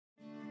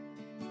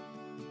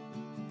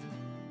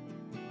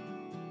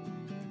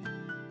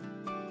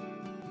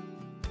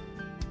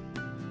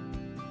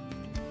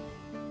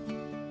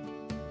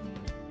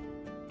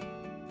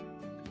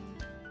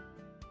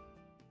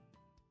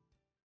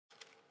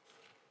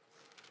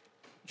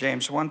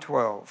James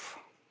 1:12.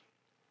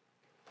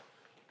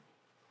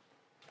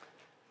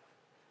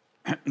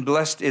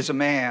 Blessed is a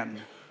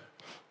man.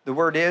 The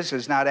word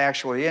is not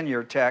actually in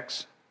your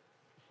text,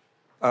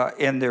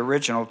 in the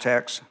original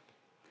text.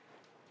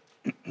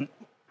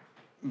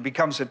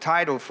 Becomes a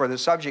title for the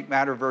subject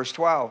matter, verse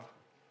 12.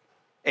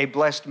 A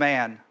blessed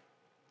man.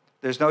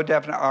 There's no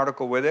definite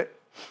article with it.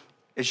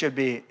 It should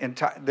be,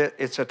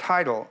 it's a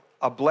title,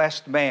 a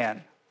blessed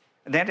man.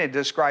 And then it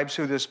describes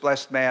who this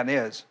blessed man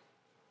is.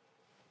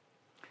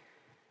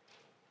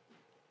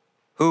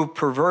 Who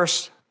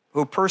perseveres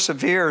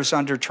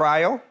under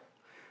trial,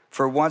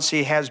 for once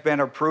he has been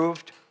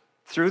approved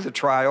through the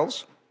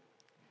trials,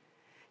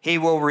 he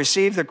will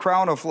receive the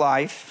crown of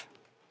life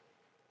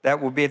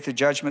that will be at the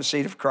judgment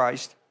seat of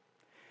Christ,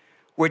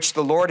 which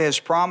the Lord has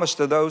promised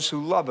to those who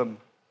love him,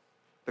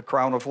 the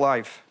crown of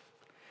life.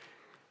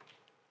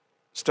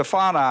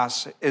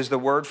 Stephanos is the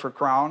word for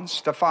crown,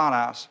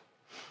 Stephanos.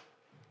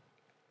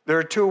 There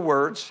are two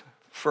words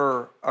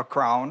for a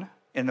crown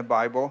in the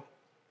Bible,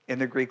 in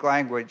the Greek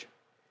language.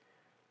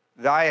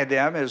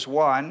 Diadem is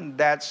one,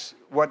 that's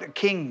what a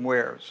king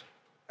wears.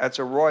 That's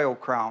a royal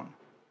crown.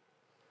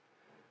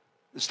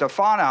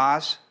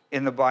 Stephanos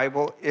in the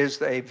Bible is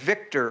a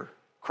victor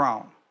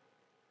crown.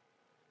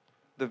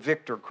 The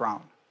victor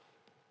crown.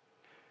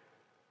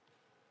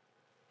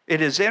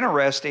 It is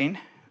interesting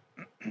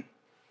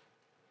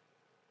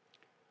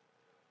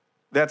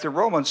that the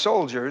Roman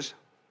soldiers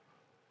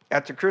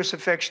at the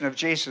crucifixion of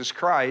Jesus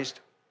Christ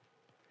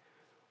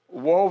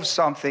wove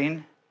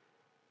something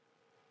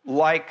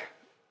like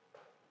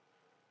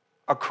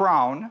a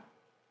crown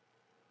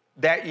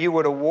that you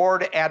would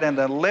award at an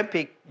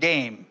Olympic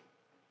game.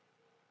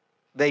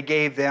 They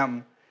gave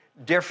them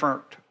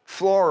different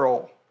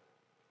floral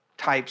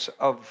types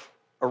of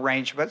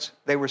arrangements.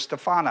 They were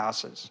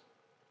Stephanoses.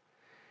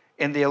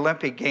 In the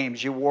Olympic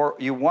Games, you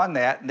won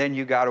that, and then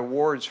you got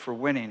awards for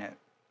winning it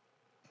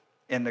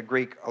in the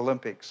Greek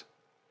Olympics.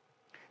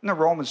 And the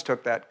Romans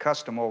took that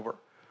custom over.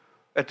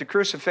 At the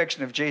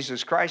crucifixion of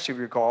Jesus Christ, if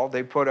you recall,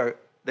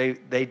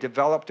 they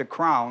developed a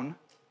crown,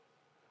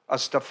 a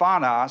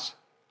Stephanos.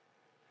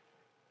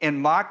 In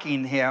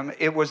mocking him,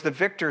 it was the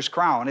victor's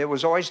crown. It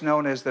was always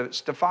known as the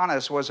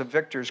Stephanos was a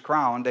victor's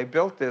crown. They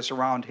built this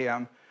around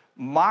him,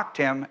 mocked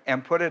him,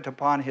 and put it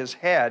upon his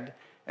head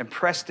and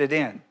pressed it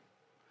in.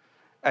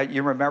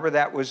 You remember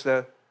that was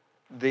the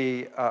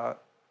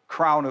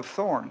crown of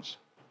thorns.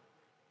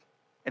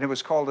 And it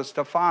was called a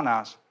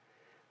Stephanos.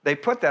 They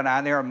put that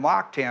on there and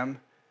mocked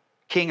him,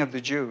 King of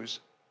the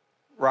Jews,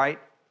 right?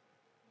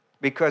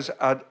 Because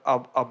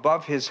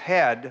above his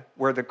head,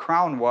 where the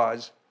crown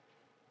was,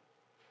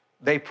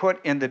 they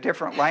put in the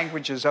different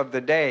languages of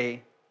the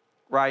day,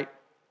 right,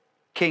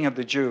 King of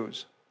the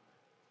Jews.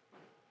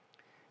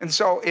 And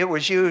so it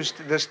was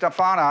used, the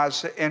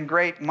Stephanos, in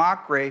great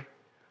mockery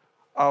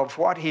of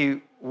what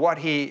he,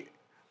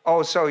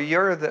 oh, so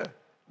you're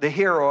the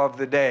hero of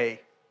the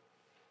day,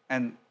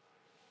 and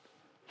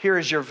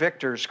here's your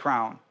victor's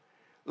crown.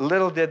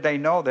 Little did they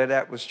know that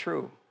that was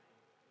true.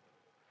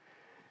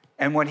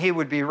 And when he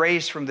would be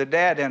raised from the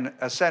dead and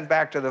ascend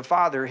back to the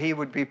Father, he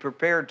would be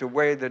prepared to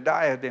wear the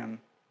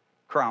diadem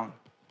crown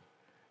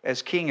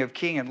as King of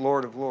Kings and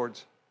Lord of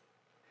Lords.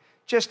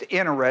 Just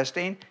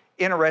interesting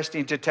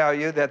to tell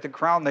you that the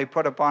crown they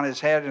put upon his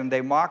head and they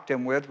mocked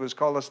him with was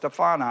called a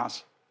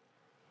Stephanos.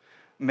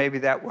 Maybe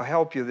that will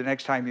help you the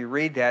next time you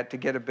read that to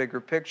get a bigger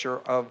picture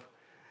of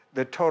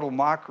the total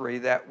mockery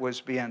that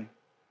was being,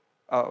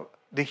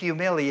 the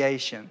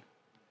humiliation.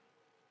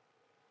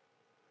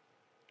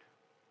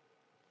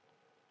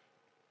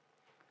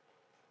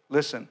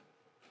 Listen.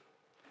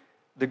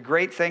 The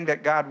great thing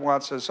that God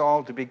wants us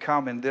all to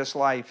become in this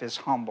life is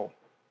humble.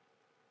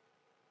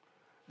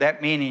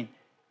 That meaning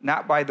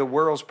not by the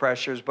world's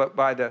pressures, but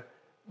by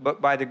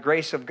the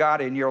grace of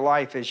God in your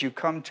life as you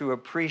come to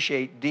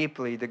appreciate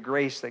deeply the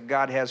grace that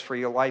God has for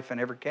your life in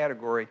every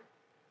category.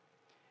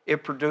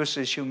 It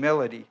produces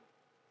humility.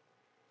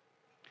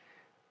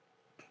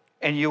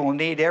 And you will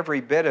need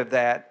every bit of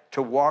that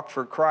to walk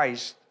for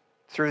Christ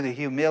through the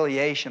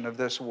humiliation of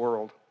this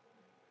world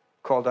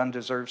called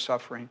undeserved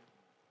suffering.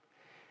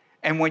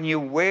 And when you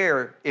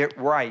wear it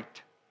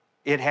right,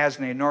 it has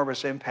an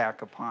enormous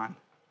impact upon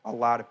a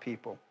lot of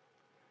people.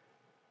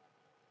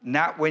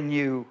 Not when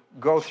you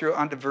go through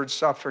undeserved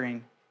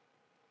suffering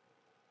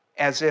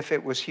as if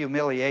it was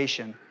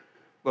humiliation,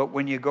 but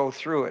when you go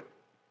through it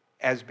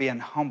as being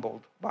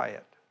humbled by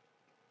it.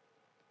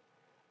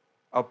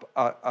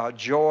 A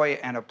joy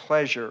and a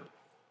pleasure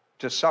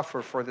to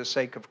suffer for the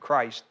sake of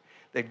Christ,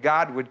 that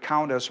God would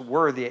count us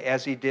worthy,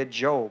 as he did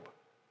Job,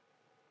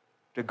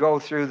 to go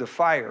through the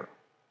fire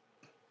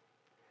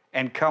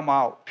and come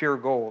out pure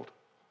gold.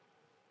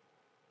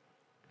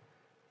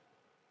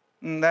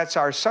 And that's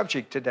our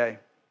subject today.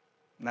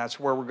 And that's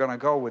where we're going to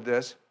go with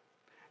this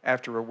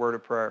after a word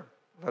of prayer.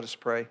 Let us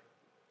pray.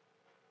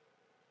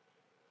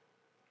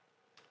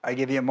 I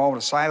give you a moment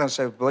of silence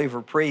as a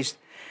believer priest.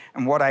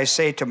 And what I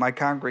say to my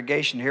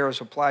congregation here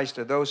applies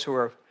to those who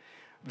are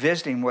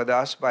visiting with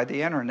us by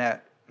the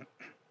internet.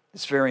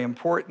 It's very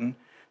important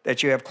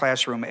that you have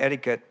classroom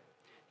etiquette.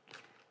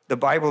 The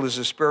Bible is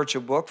a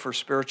spiritual book for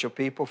spiritual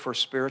people, for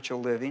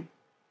spiritual living.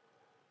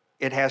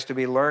 It has to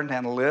be learned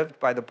and lived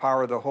by the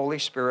power of the Holy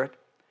Spirit.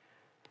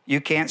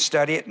 You can't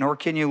study it, nor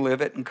can you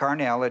live it in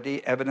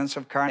carnality. Evidence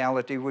of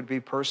carnality would be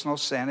personal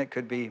sin. It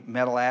could be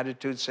mental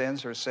attitude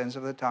sins or sins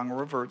of the tongue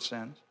or overt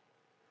sins.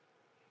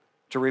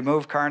 To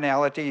remove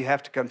carnality, you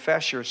have to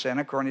confess your sin.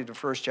 According to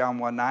 1 John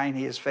 1:9,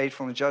 he is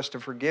faithful and just to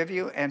forgive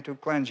you and to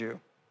cleanse you.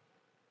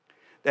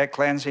 That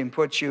cleansing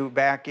puts you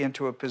back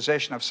into a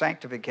position of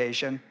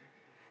sanctification.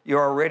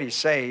 You're already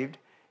saved.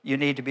 You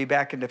need to be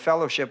back into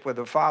fellowship with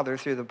the Father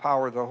through the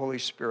power of the Holy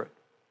Spirit.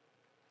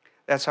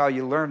 That's how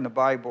you learn the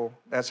Bible.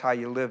 That's how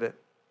you live it.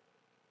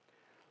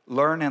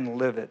 Learn and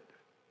live it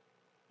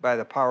by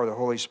the power of the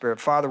Holy Spirit.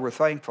 Father, we're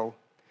thankful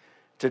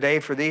today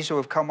for these who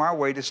have come our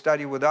way to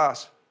study with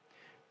us,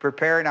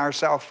 preparing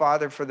ourselves,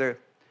 Father, for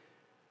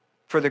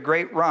the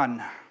great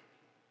run.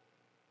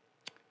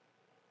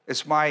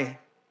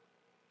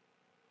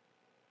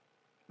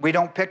 We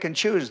don't pick and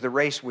choose the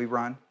race we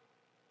run.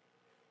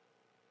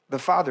 The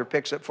Father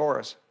picks it for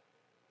us.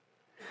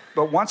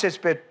 But once it's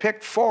been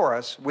picked for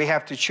us, we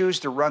have to choose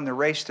to run the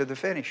race to the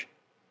finish.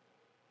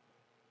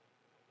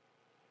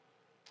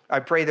 I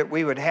pray that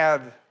we would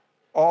have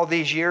all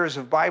these years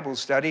of Bible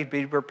study,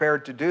 be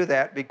prepared to do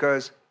that,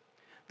 because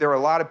there are a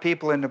lot of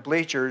people in the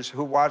bleachers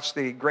who watch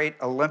the great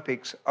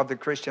Olympics of the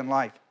Christian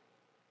life.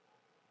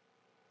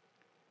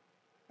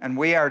 And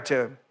we are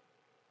to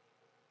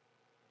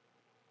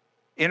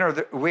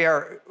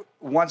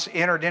once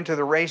entered into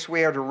the race,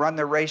 we are to run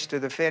the race to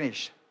the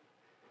finish.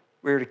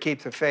 We are to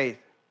keep the faith.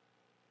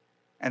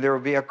 And there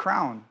will be a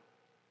crown.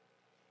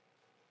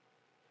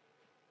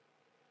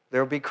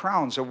 There will be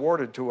crowns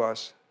awarded to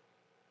us.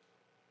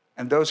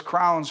 And those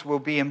crowns will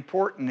be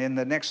important in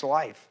the next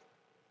life.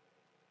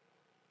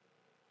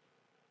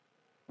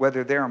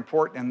 Whether they're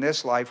important in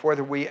this life,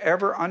 whether we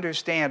ever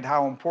understand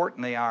how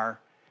important they are,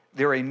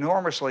 they're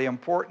enormously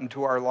important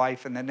to our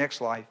life in the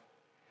next life.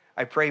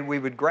 I pray we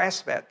would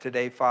grasp that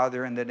today,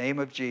 Father, in the name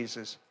of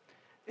Jesus.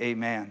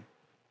 Amen.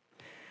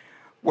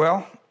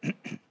 Well,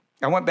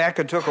 I went back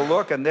and took a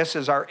look, and this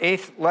is our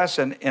 8th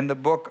lesson in the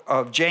book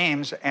of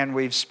James, and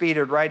we've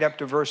speeded right up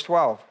to verse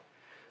 12.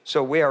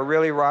 So we are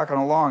really rocking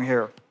along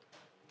here.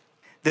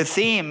 The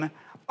theme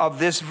of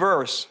this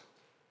verse,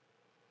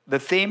 the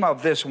theme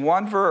of this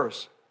one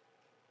verse,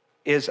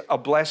 is a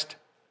blessed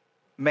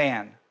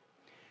man.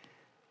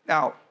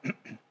 Now,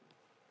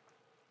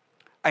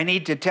 I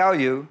need to tell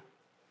you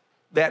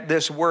that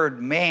this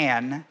word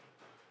man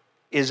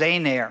is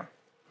aner.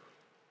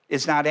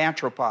 It's not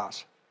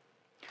anthropos.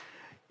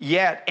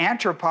 Yet,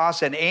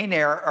 anthropos and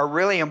aner are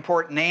really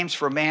important names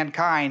for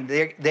mankind.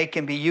 They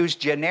can be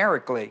used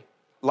generically.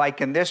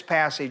 Like in this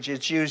passage,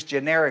 it's used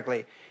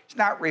generically. It's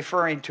not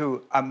referring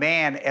to a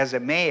man as a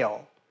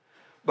male,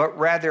 but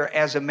rather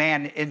as a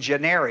man in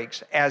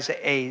generics, as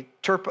a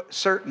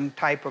certain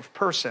type of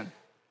person.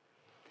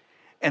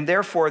 And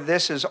therefore,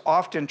 this is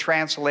often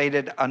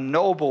translated a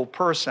noble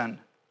person.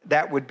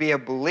 That would be a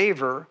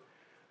believer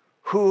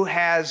who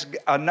has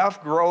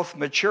enough growth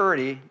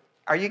maturity.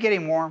 Are you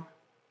getting warm?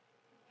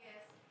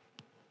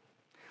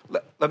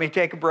 Yes. Let me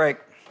take a break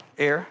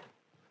here.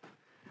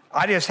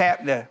 I just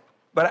happen to,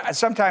 but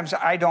sometimes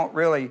I can't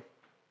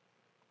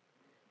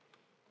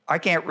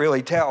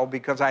really tell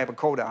because I have a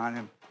coat on,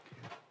 and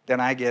then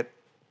I get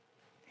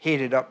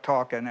heated up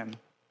talking, and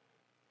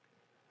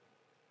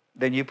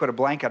then you put a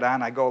blanket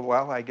on, I go,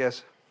 well, I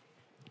guess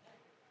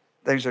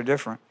things are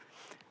different.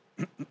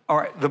 All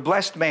right, the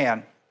blessed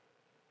man.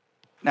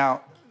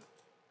 Now,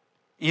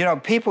 you know,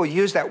 people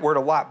use that word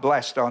a lot,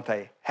 blessed, don't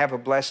they? Have a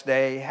blessed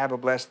day, have a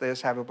blessed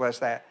this, have a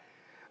blessed that.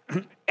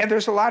 And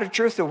there's a lot of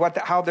truth to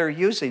how they're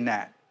using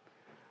that.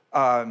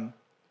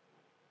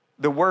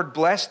 The word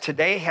blessed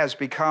today has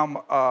become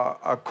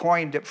a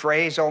coined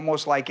phrase,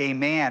 almost like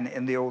amen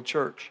in the old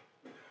church.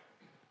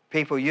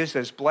 People use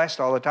this blessed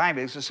all the time.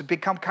 It's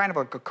become kind of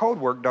like a code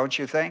word, don't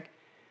you think?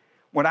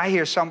 When I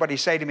hear somebody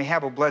say to me,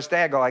 have a blessed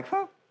day, I go like,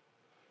 huh?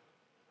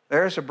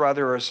 There's a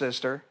brother or a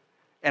sister,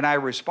 and I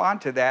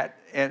respond to that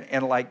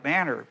in like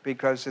manner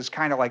because it's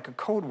kind of like a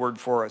code word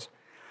for us.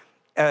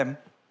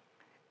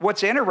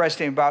 What's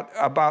interesting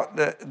about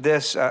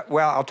this,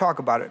 well, I'll talk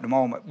about it in a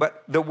moment,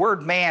 but the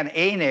word man,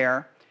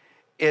 aner,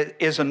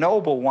 is a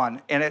noble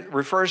one, and it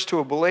refers to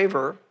a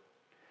believer,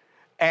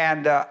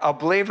 and a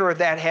believer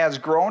that has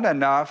grown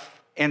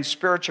enough in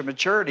spiritual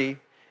maturity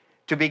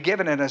to be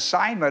given an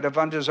assignment of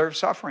undeserved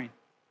suffering.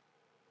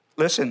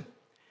 Listen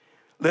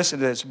to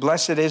this.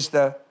 Blessed is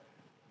the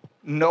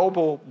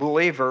noble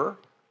believer,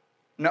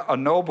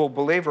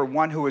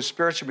 one who is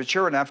spiritually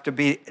mature enough to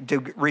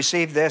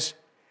receive this.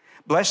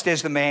 Blessed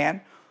is the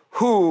man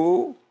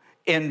who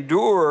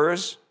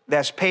endures,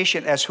 that's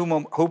patient, as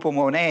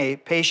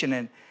hupomone, patient,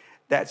 and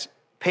that's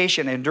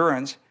patient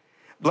endurance.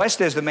 Blessed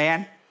is the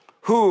man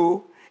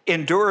who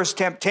endures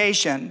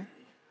temptation,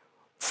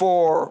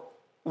 for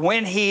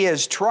when he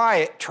is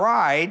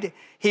tried,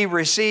 he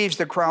receives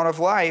the crown of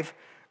life.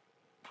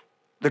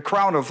 The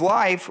crown of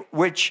life,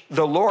 which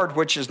the Lord,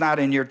 which is not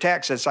in your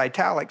text, it's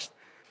italics,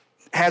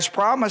 has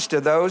promised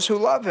to those who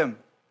love him.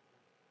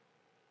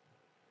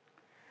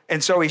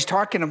 And so he's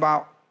talking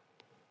about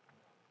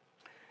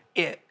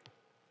it,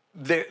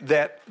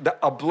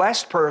 a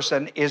blessed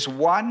person is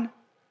one.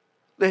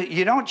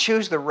 You don't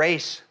choose the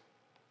race.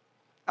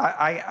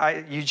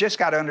 You just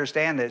got to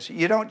understand this.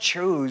 You don't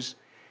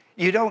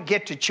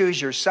get to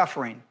choose your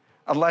suffering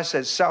unless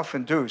it's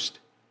self-induced.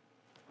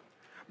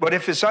 But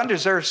if it's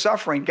undeserved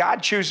suffering,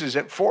 God chooses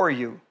it for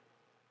you.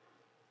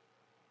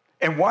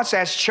 And once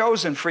that's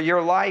chosen for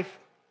your life,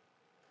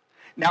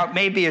 now it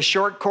may be a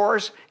short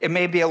course, it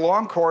may be a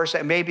long course,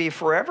 it may be a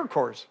forever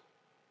course.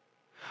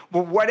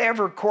 But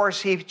whatever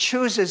course he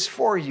chooses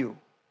for you,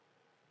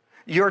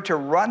 you're to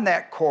run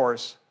that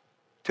course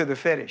to the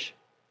finish.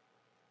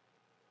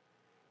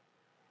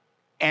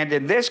 And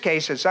in this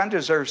case, it's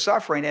undeserved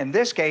suffering. In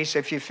this case,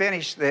 you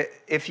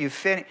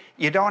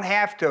don't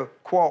have to,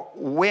 quote,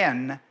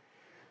 win.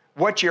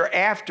 What you're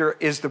after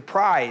is the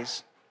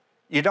prize.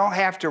 You don't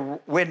have to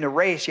win the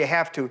race, you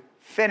have to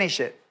finish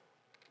it.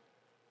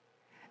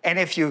 And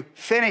if you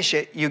finish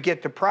it, you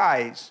get the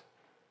prize.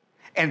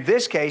 In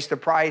this case, the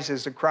prize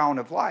is the crown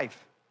of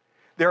life.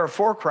 There are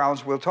 4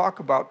 crowns we'll talk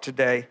about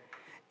today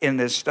in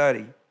this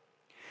study.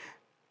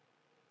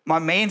 My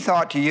main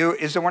thought to you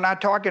is that we're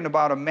not talking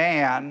about a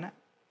man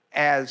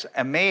as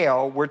a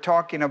male. We're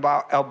talking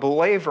about a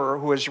believer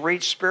who has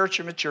reached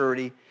spiritual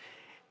maturity,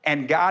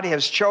 and God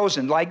has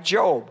chosen, like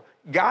Job.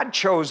 God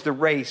chose the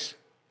race.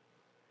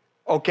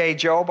 Okay,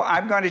 Job,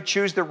 I'm going to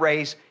choose the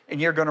race, and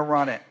you're going to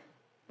run it.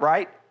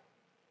 Right?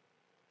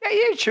 Yeah,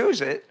 you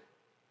choose it.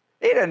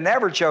 He'd have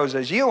never chose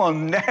this. You will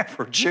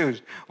never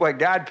choose what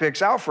God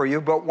picks out for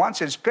you, but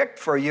once it's picked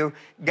for you,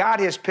 God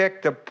has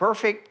picked the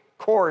perfect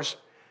course,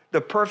 the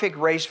perfect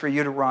race for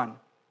you to run.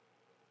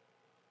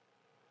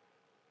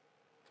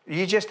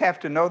 You just have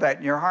to know that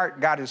in your heart.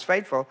 God is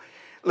faithful.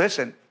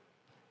 Listen,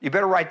 you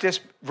better write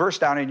this verse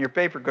down in your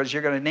paper because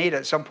you're going to need it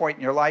at some point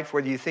in your life,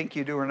 whether you think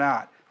you do or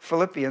not.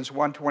 Philippians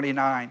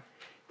 1:29.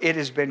 It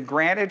has been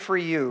granted for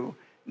you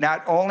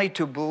not only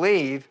to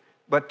believe,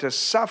 but to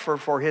suffer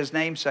for his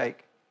name's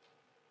sake.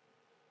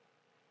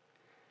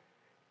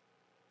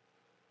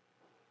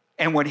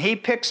 And when he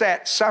picks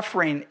that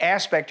suffering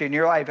aspect in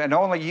your life, and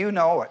only you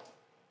know it.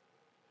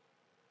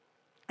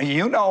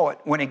 You know it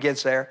when it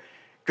gets there,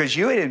 because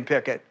you didn't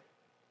pick it.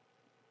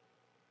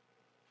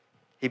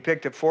 He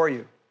picked it for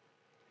you.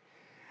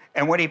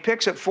 And when he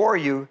picks it for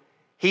you,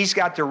 he's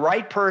got the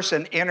right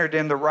person entered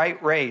in the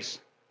right race.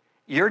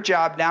 Your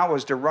job now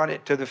is to run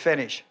it to the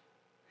finish.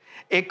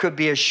 It could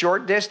be a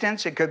short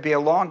distance, it could be a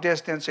long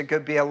distance, it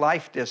could be a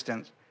life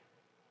distance.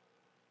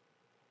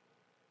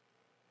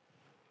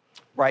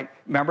 Right?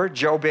 Remember,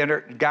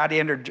 God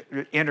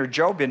entered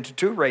Job into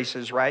 2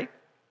 races, right?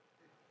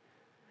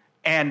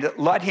 And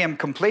let him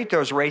complete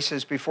those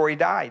races before he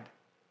died.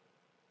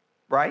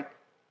 Right?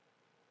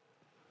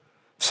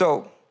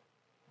 So,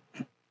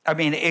 I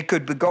mean, it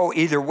could go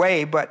either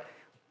way, but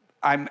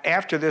I'm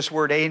after this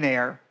word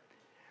aner,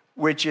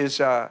 which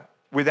is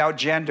without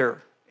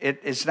gender.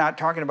 It's not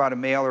talking about a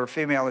male or a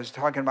female. It's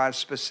talking about a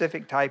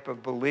specific type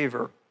of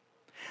believer,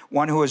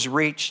 one who has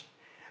reached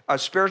a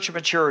spiritual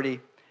maturity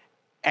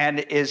and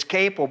is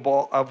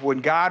capable of, when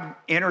God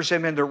enters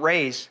him in the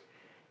race,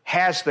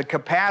 has the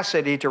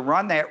capacity to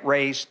run that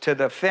race to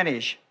the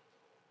finish,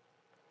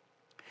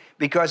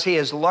 because he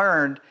has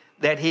learned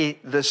that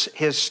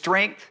his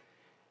strength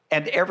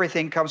and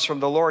everything comes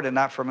from the Lord and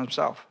not from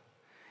himself.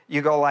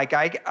 You go like,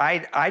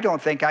 I don't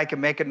think I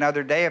can make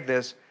another day of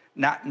this,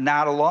 not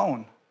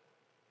alone.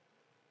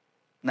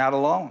 Not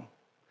alone.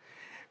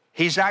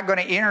 He's not going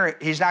to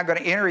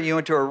enter you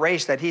into a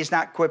race that he's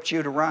not equipped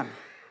you to run.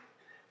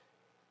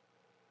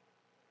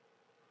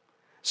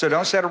 So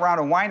don't sit around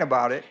and whine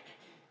about it,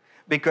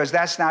 because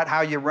that's not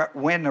how you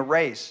win the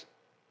race.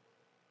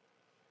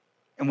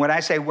 And when I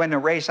say win the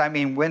race, I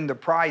mean win the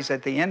prize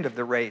at the end of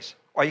the race.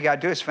 All you got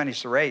to do is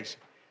finish the race.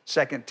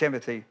 2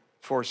 Timothy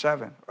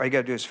 4:7. All you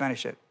got to do is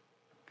finish it.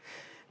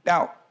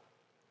 Now,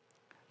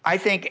 I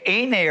think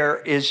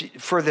aner is,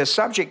 for the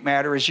subject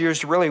matter, is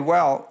used really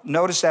well.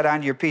 Notice that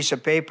on your piece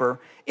of paper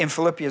in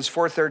Philippians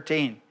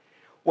 4:13.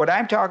 What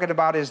I'm talking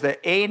about is the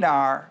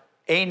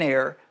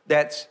aner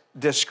that's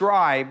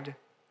described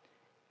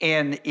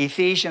in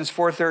Ephesians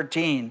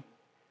 4:13,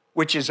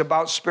 which is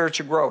about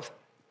spiritual growth.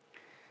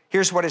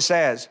 Here's what it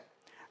says.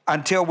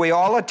 Until we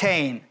all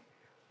attain.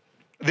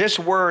 This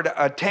word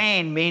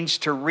attain means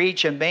to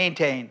reach and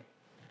maintain.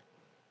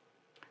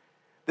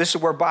 This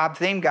is where Bob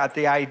Thiem got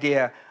the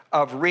idea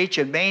of reach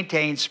and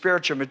maintain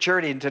spiritual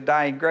maturity into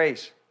dying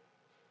grace.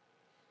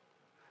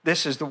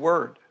 This is the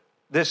word.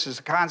 This is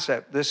the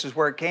concept. This is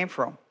where it came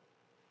from.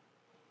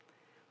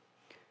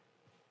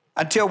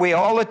 Until we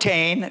all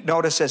attain,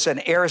 notice it's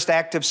an aorist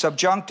active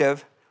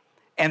subjunctive,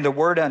 and the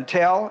word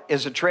until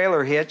is a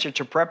trailer hitch. It's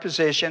a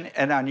preposition,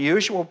 an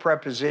unusual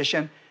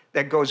preposition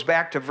that goes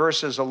back to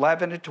verses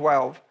 11 to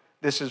 12.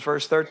 This is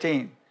verse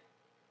 13.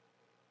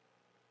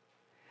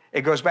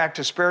 It goes back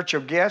to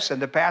spiritual gifts,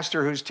 and the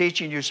pastor who's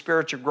teaching you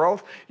spiritual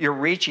growth, you're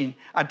reaching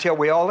until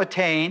we all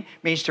attain,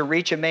 means to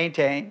reach and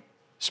maintain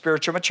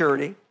spiritual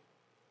maturity.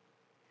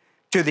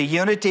 to the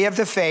unity of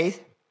the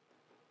faith,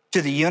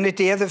 to the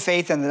unity of the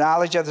faith and the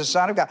knowledge of the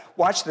Son of God.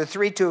 Watch the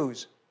 3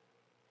 twos.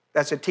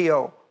 That's a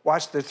T-O.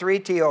 Watch the 3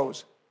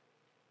 T-Os.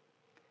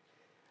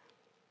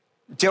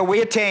 Till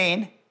we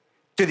attain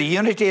to the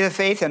unity of the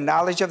faith and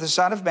knowledge of the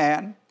Son of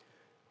Man,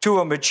 to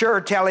a mature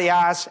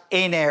teleos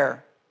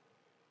aner.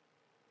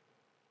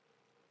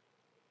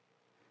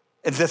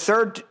 The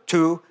third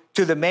two,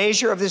 to the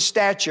measure of the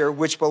stature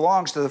which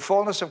belongs to the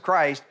fullness of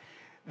Christ.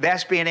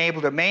 That's being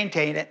able to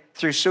maintain it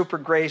through super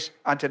grace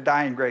unto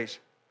dying grace.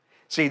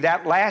 See,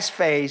 that last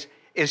phase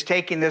is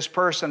taking this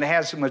person that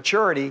has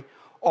maturity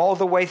all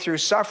the way through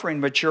suffering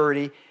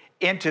maturity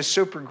into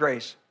super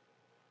grace.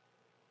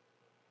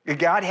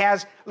 God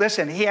has,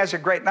 listen, he has a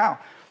great, now,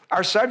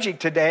 our subject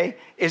today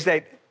is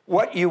that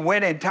what you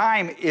win in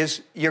time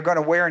is you're going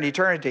to wear in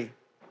eternity.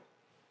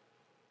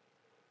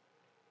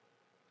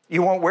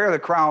 You won't wear the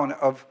crown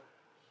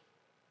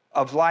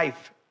of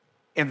life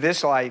in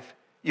this life.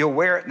 You'll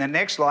wear it in the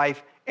next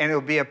life, and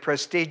it'll be a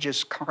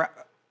prestigious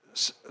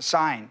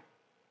sign,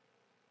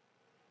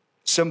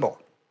 symbol.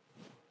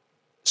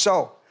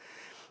 So,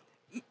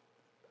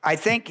 I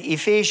think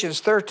Ephesians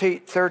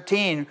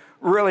 13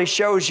 really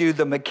shows you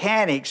the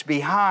mechanics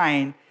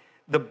behind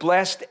the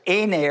blessed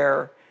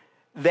aner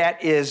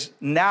that is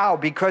now,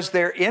 because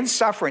they're in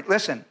suffering.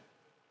 Listen,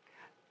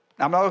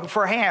 I'm not looking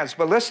for hands,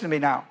 but listen to me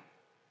now.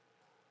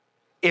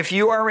 If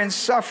you are in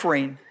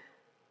suffering,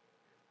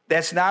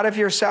 that's not of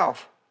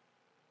yourself.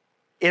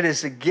 It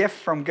is a gift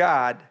from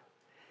God.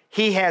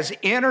 He has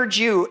entered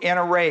you in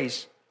a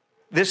race.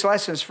 This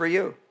lesson's for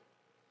you.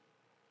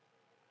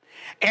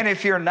 And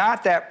if you're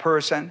not that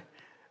person,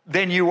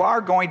 then you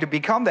are going to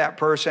become that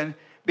person,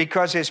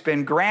 because it's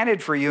been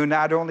granted for you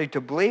not only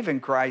to believe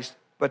in Christ,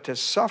 but to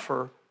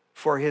suffer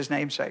for his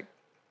name's sake.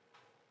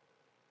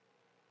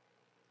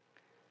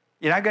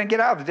 You're not going to get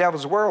out of the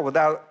devil's world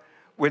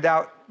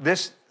without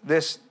this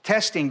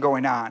testing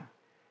going on,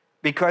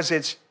 because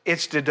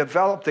it's to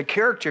develop the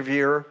character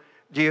of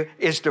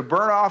is to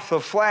burn off the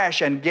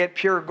flesh and get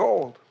pure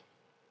gold.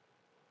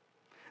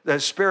 The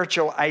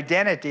spiritual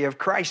identity of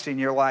Christ in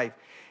your life.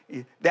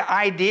 The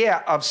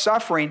idea of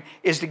suffering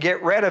is to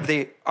get rid of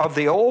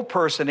the old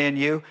person in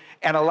you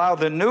and allow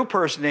the new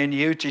person in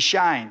you to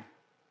shine.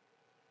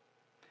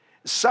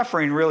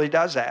 Suffering really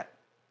does that.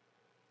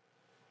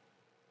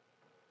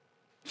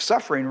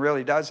 Suffering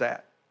really does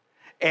that.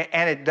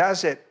 And it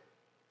does it.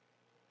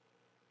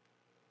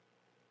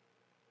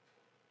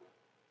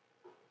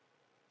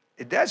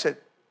 It does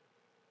it.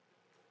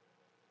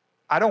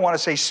 I don't want to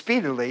say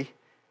speedily,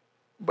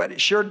 but it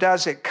sure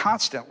does it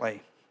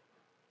constantly.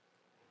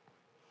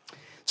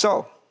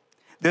 So,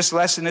 this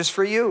lesson is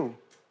for you.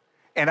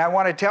 And I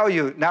want to tell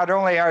you, not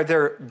only are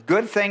there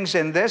good things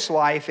in this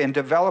life in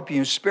developing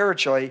you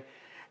spiritually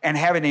and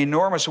having an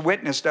enormous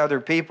witness to other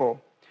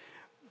people,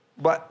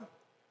 but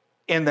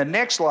in the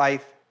next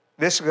life,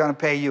 this is going to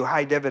pay you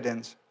high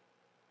dividends.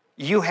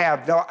 You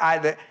have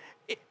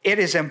it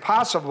is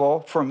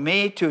impossible for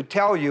me to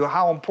tell you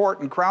how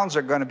important crowns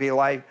are going to be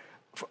like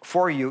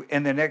for you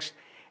in the next,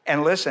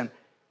 and listen,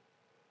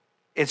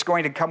 it's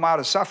going to come out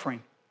of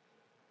suffering.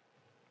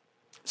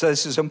 So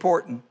this is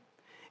important.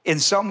 In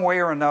some way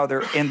or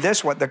another, in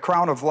this one, the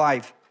crown of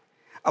life,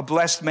 a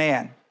blessed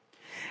man.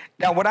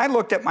 Now, when I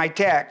looked at my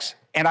text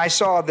and I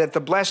saw that the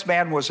blessed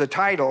man was a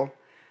title,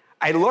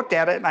 I looked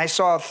at it and I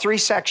saw 3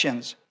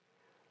 sections.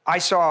 I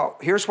saw,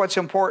 here's what's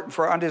important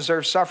for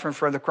undeserved suffering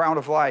for the crown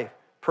of life.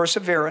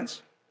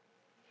 Perseverance.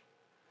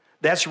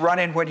 That's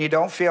running when you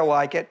don't feel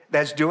like it.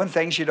 That's doing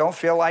things you don't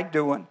feel like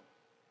doing.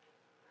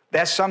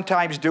 That's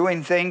sometimes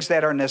doing things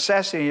that are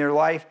necessity in your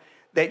life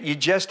that you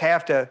just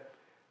have to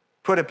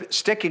put a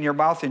stick in your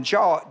mouth and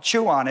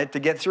chew on it to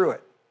get through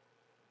it.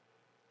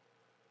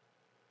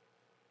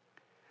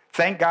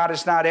 Thank God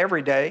it's not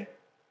every day.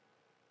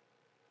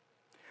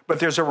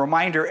 But there's a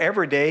reminder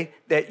every day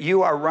that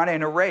you are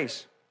running a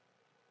race.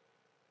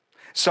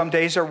 Some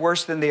days are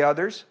worse than the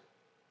others.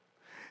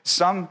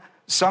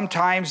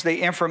 Sometimes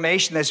the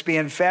information that's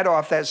being fed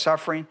off that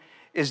suffering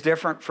is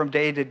different from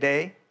day to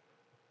day.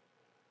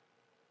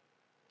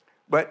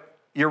 But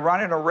you're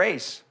running a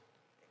race.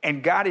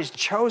 And God has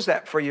chose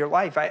that for your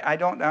life. I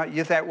don't know.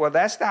 You think, well,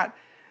 that's not.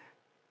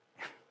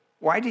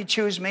 Why did he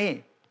choose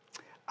me?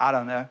 I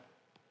don't know.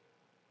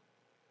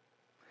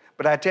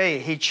 But I tell you,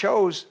 he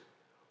chose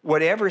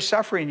whatever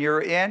suffering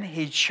you're in,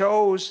 he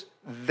chose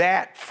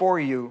that for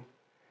you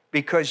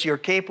because you're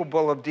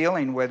capable of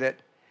dealing with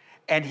it.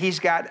 And he's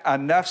got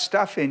enough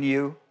stuff in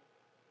you,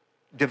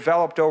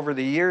 developed over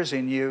the years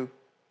in you,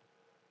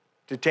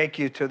 to take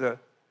you to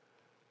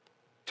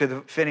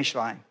the finish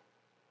line.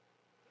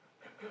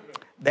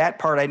 That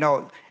part I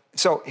know.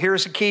 So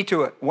here's the key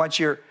to it.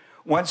 Once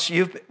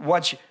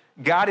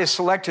God has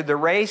selected the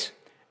race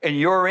and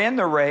you're in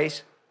the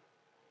race,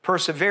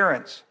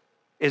 perseverance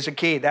is a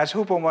key. That's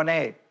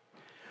hupomone.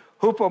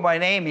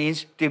 Hupomone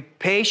means to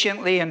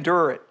patiently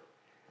endure it.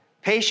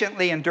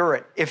 Patiently endure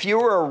it. If you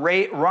were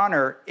a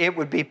runner, it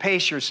would be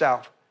pace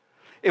yourself.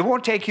 It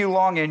won't take you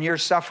long in your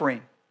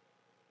suffering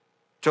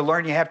to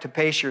learn you have to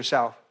pace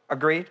yourself.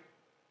 Agreed?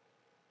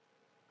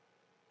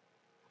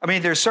 I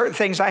mean, there's certain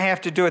things I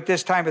have to do at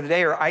this time of the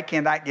day or I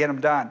cannot get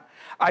them done.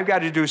 I've got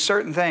to do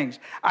certain things.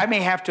 I may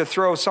have to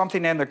throw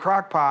something in the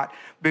crock pot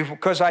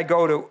because I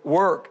go to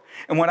work.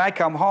 And when I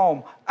come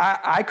home,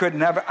 I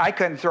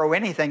couldn't throw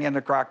anything in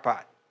the crock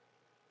pot.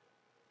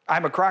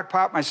 I'm a crock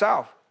pot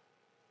myself.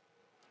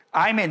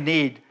 I'm in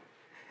need.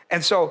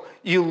 And so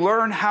you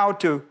learn how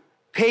to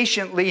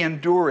patiently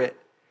endure it.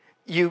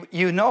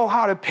 You know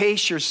how to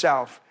pace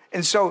yourself.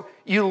 And so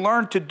you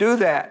learn to do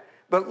that.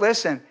 But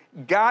listen,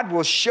 God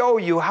will show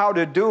you how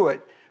to do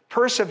it.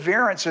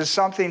 Perseverance is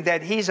something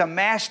that he's a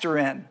master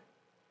in,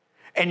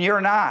 and you're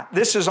not.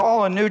 This is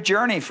all a new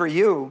journey for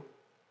you.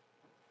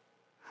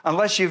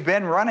 Unless you've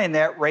been running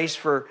that race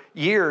for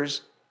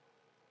years.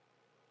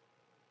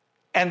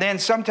 And then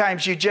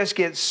sometimes you just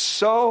get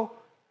so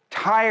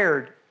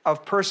tired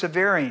of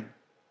persevering.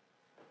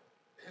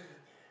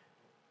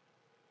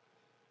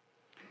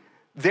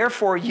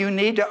 Therefore, you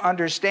need to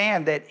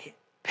understand that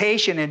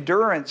patient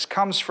endurance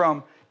comes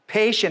from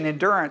patient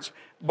endurance.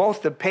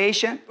 Both the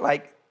patient,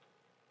 like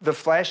the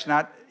flesh,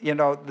 not,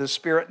 the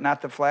spirit,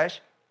 not the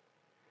flesh.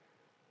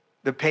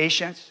 The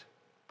patience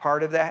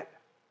part of that.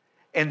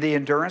 And the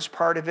endurance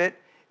part of it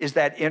is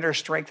that inner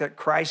strength that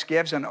Christ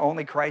gives and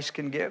only Christ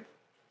can give.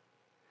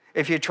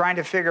 If you're trying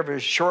to figure out a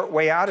short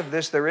way out of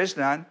this, there is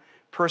none.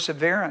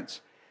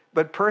 Perseverance.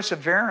 But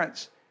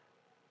perseverance,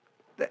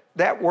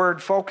 that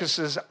word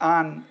focuses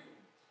on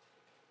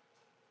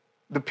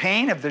the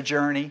pain of the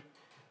journey.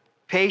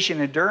 Patient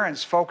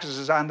endurance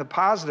focuses on the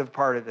positive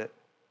part of it.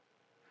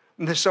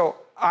 And so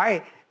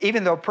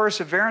even though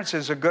perseverance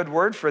is a good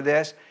word for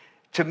this,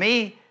 to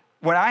me,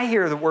 when I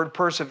hear the word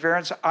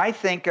perseverance, I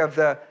think of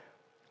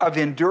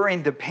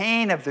enduring the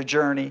pain of the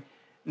journey,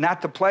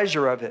 not the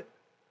pleasure of it.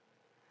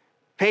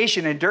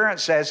 Patient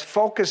endurance says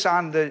focus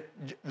on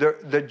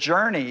the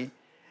journey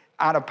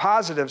on a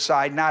positive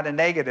side, not a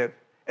negative.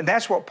 And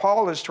that's what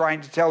Paul is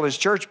trying to tell his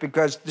church,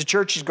 because the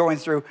church is going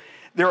through,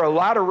 there are a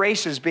lot of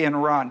races being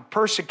run,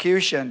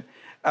 persecution,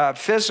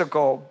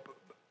 physical,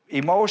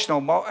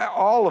 emotional,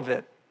 all of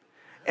it.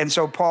 And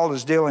so Paul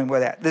is dealing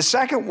with that. The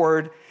second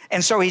word,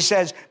 and so he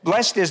says,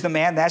 blessed is the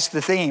man, that's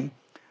the theme,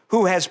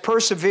 who has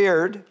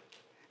persevered,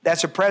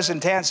 that's a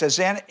present tense, as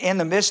in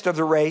the midst of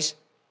the race,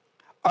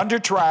 under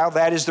trial,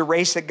 that is the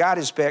race that God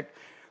has picked.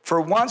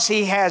 For once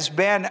he has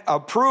been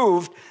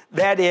approved,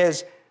 that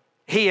is,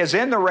 he is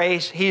in the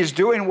race, he is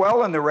doing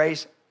well in the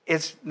race.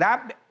 It's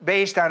not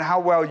based on how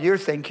well you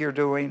think you're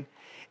doing.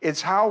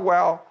 It's how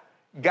well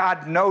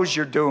God knows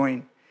you're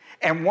doing.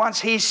 And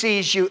once he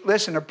sees you,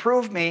 listen,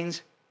 approved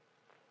means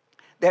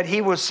that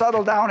he will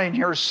settle down in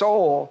your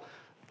soul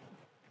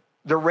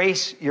the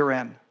race you're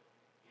in,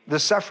 the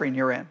suffering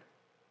you're in.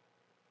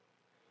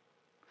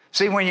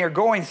 See, when you're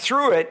going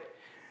through it,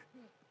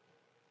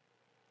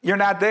 you're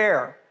not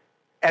there.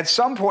 At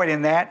some point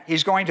in that,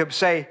 he's going to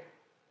say,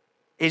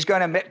 he's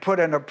going to put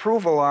an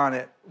approval on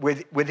it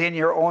within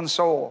your own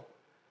soul.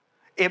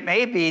 It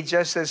may be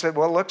just as,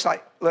 well, look,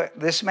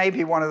 this may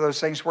be one of those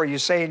things where you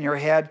say in your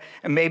head,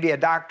 and maybe a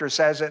doctor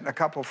says it and a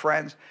couple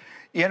friends,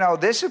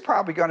 this is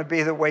probably going to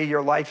be the way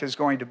your life is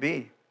going to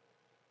be.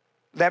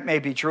 That may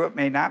be true, it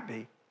may not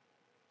be.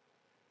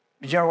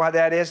 But you know what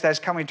that is? That's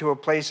coming to a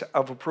place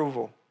of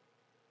approval.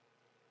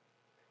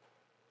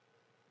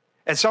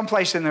 At some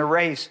place in the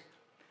race,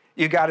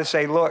 you got to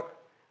say, look,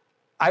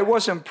 I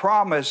wasn't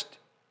promised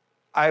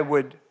I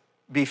would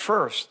be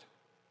first.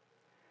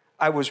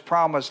 I was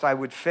promised I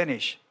would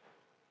finish,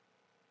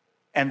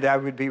 and I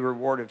would be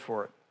rewarded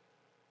for it.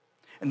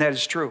 And that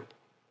is true.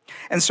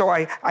 And so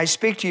I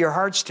speak to your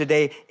hearts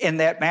today in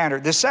that manner.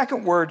 The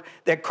second word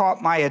that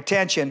caught my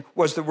attention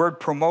was the word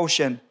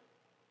promotion.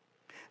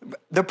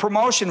 The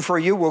promotion for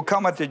you will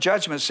come at the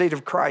judgment seat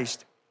of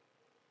Christ.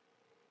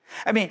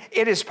 I mean,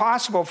 it is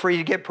possible for you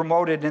to get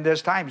promoted in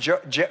this time.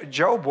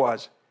 Job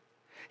was.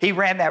 He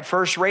ran that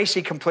first race,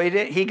 he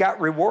completed it, he got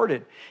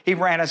rewarded. He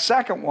ran a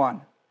second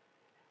one.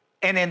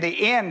 And in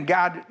the end,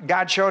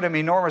 God showed him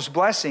enormous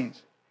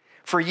blessings.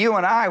 For you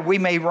and I, we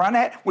may run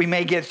it, we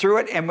may get through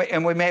it,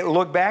 and we may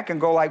look back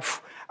and go like,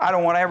 I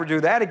don't want to ever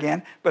do that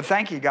again. But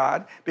thank you,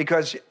 God,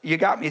 because you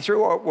got me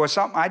through was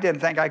something I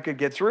didn't think I could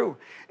get through.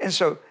 And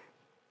so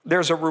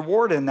there's a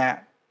reward in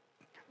that.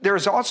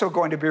 There's also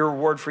going to be a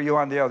reward for you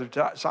on the other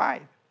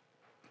side.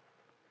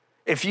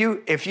 If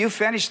you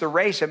finish the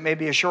race, it may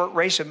be a short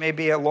race, it may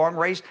be a long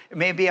race, it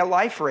may be a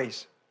life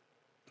race.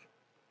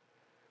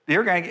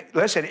 You're going to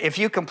listen, if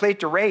you complete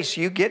the race,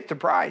 you get the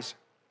prize.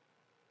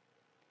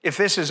 If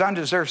this is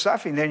undeserved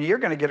suffering, then you're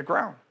going to get a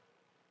crown.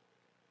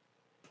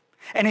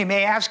 And he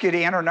may ask you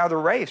to enter another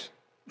race.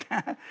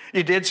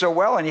 You did so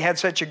well and you had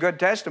such a good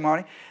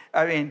testimony.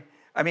 I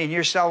mean,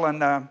 you're selling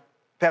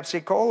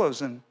Pepsi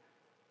Colas, and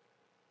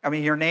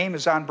your name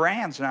is on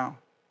brands now.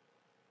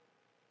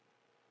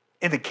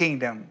 In the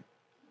kingdom.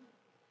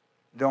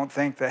 Don't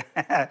think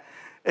that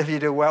if you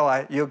do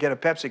well, you'll get a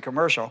Pepsi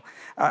commercial.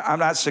 I'm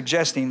not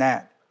suggesting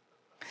that.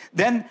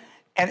 Then,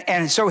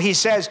 and so he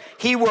says,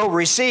 he will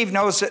receive,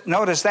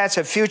 notice that's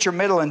a future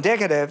middle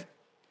indicative.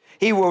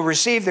 He will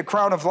receive the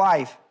crown of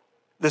life.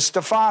 The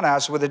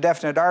Stephanos with a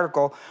definite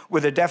article,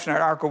 with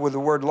the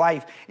word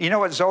life. You know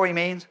what Zoe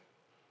means?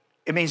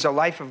 It means the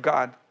life of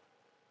God.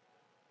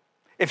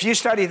 If you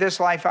study this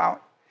life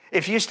out,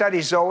 if you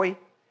study Zoe,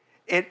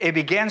 it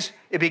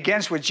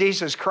begins with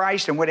Jesus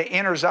Christ, and when it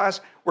enters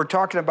us, we're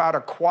talking about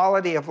a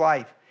quality of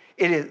life.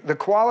 It is the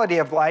quality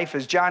of life,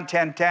 as John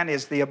 10:10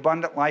 is the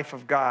abundant life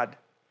of God.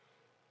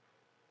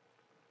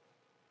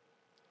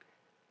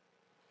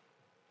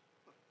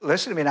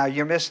 Listen to me now,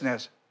 you're missing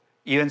this.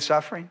 You in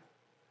suffering?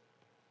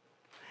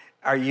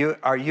 Are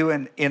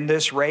you in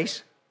this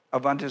race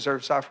of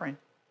undeserved suffering?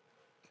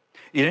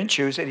 You didn't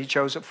choose it. He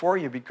chose it for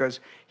you because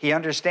he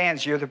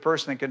understands you're the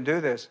person that can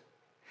do this.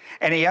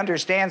 And he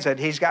understands that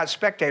he's got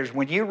spectators.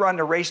 When you run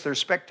the race, there's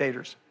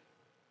spectators.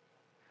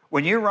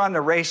 When you run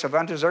the race of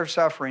undeserved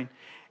suffering,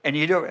 and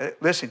you do it,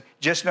 listen,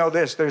 just know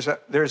this,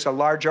 there's a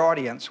large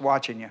audience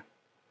watching you.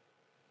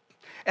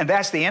 And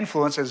that's the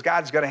influence that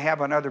God's going to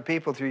have on other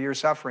people through your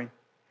suffering.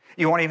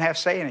 You won't even have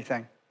to say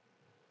anything.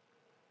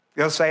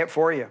 They'll say it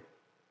for you.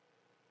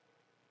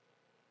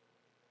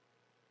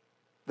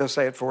 They'll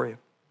say it for you.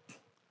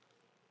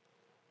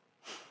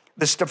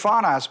 The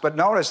Stephanos, but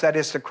notice that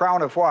it's the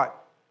crown of what?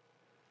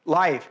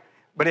 Life.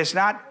 But it's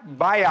not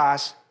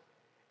bios.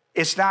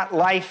 It's not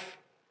life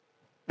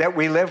that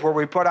we live where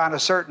we put on a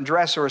certain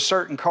dress or a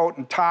certain coat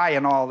and tie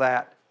and all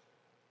that.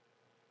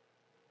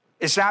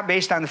 It's not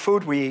based on the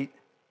food we eat.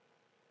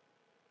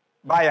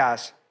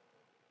 Bios,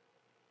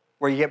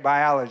 where you get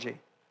biology.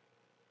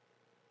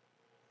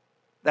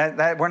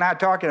 That we're not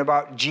talking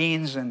about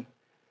genes and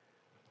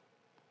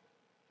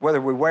whether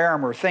we wear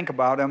them or think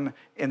about them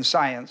in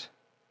science.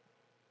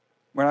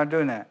 We're not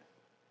doing that.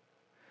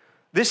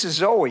 This is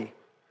Zoe.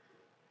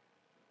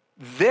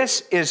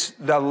 This is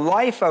the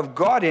life of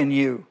God in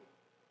you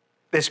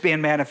that's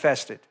being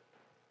manifested.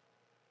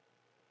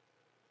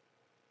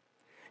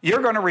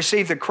 You're going to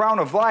receive the crown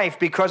of life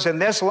because in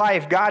this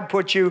life, God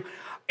put you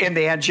in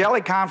the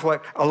angelic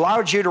conflict,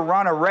 allowed you to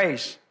run a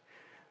race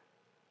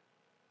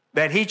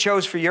that he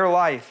chose for your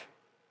life.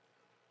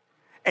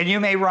 And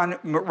you may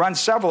run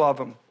several of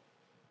them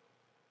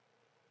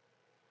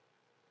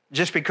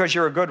just because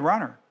you're a good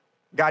runner.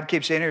 God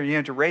keeps entering you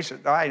into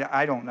races.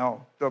 I don't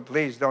know. So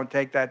please don't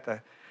take that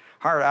to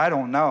heart. I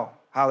don't know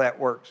how that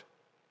works.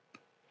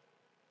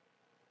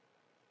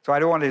 So I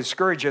don't want to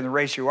discourage you in the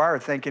race you are,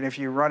 thinking if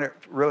you run it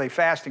really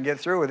fast and get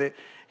through with it,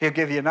 he'll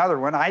give you another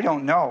one. I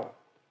don't know.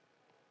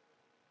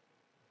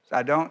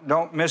 So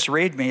don't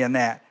misread me in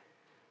that.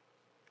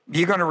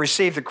 You're going to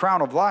receive the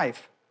crown of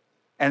life.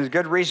 And there's a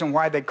good reason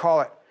why they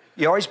call it.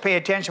 You always pay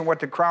attention what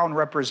the crown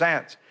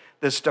represents.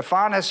 The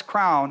Stephanos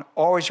crown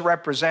always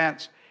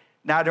represents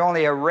not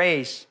only a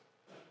race,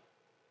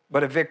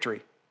 but a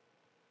victory.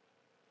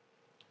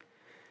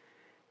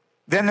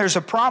 Then there's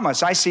a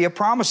promise. I see a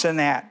promise in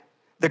that.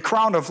 The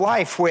crown of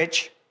life,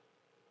 which is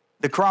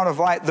the crown of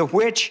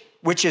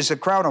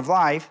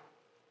life,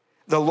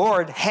 the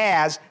Lord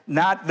has,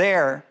 not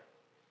there,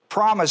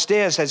 promised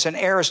is as an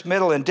aorist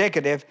middle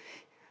indicative.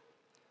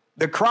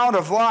 The crown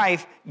of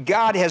life,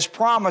 God has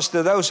promised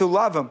to those who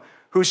love him,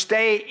 who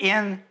stay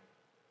in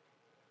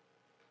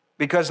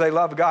because they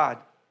love God.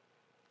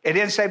 It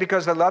didn't say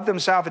because they love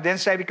themselves. It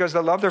didn't say because they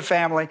love their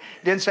family.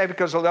 It didn't say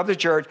because they love the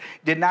church.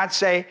 It did not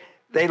say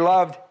they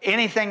loved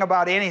anything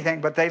about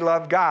anything, but they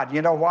loved God.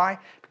 You know why?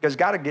 Because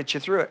God will get you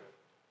through it.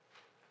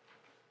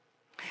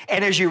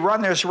 And as you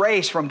run this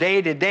race from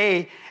day to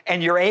day,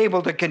 and you're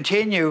able to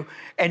continue,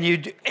 and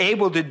you're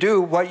able to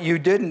do what you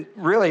didn't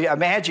really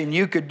imagine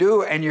you could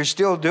do, and you're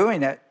still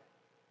doing it.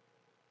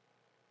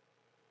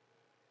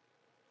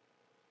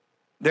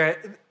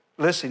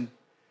 Listen,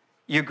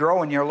 you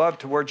grow in your love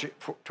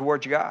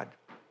towards God.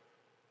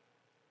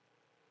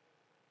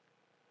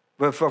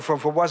 But if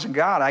it wasn't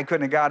God, I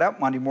couldn't have got up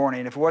Monday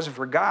morning. If it wasn't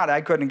for God,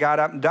 I couldn't have got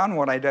up and done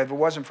what I did. If it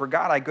wasn't for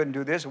God, I couldn't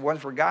do this. If it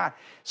wasn't for God.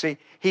 See,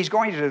 he's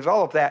going to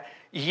develop that.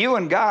 You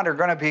and God are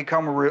going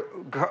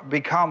to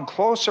become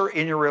closer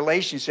in your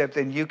relationship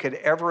than you could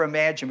ever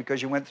imagine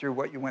because you went through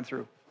what you went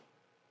through.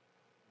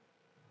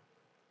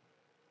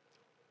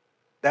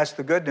 That's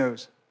the good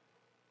news.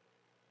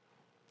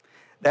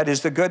 That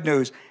is the good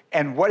news.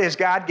 And what is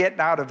God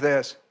getting out of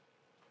this?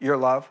 Your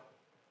love.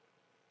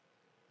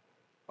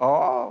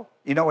 Oh,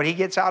 you know what he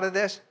gets out of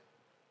this?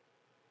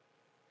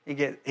 He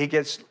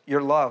gets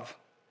your love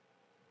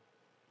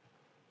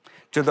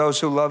to those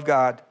who love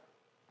God.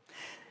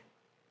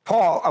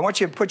 Paul, I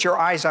want you to put your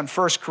eyes on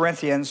 1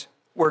 Corinthians,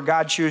 where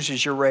God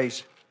chooses your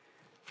race,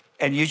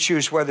 and you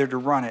choose whether to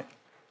run it.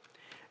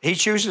 He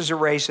chooses a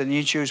race, and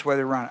you choose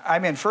whether to run it.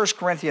 I'm in 1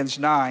 Corinthians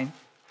 9,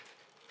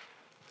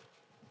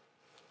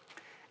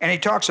 and he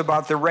talks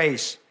about the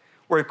race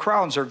where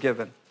crowns are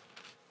given.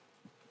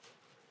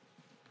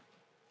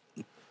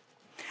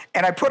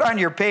 And I put on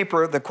your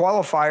paper the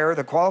qualifier,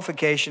 the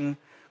qualification,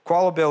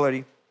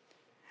 qualibility,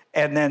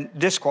 and then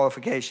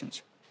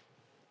disqualifications.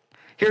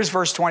 Here's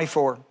verse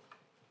 24.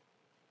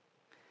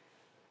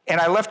 And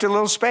I left a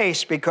little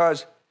space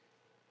because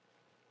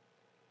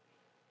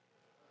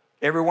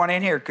everyone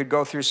in here could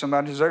go through some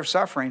undeserved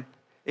suffering.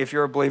 if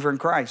you're a believer in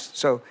Christ.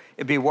 So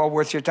it'd be well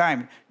worth your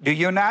time. Do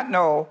you not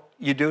know?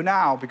 You do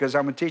now, because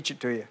I'm going to teach it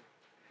to you.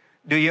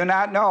 Do you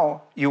not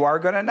know? You are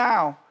going to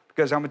now,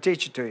 because I'm going to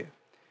teach it to you.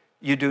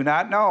 You do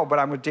not know, but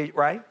I'm going to teach,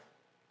 right?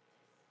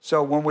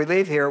 So when we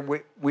leave here,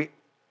 we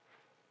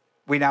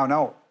now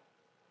know.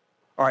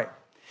 All right.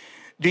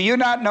 Do you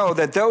not know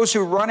that those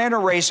who run in a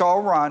race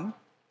all run,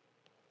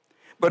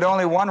 but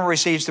only one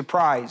receives the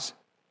prize?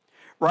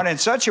 Run in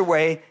such a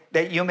way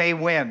that you may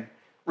win.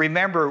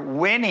 Remember,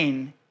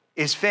 winning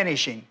is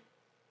finishing.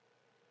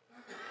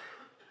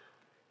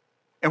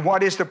 And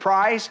what is the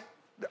prize?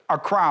 A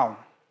crown.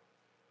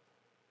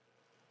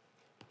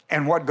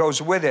 And what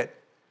goes with it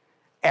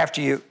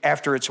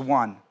after it's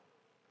won.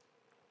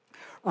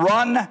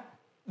 Run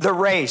the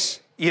race.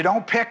 You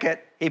don't pick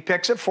it. He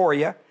picks it for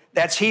you.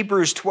 That's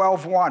Hebrews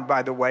 12:1,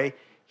 by the way.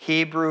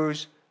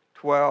 Hebrews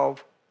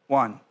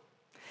 12:1.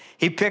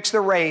 He picks the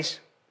race.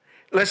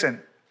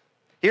 Listen,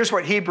 here's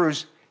what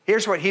Hebrews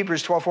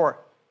 12:4.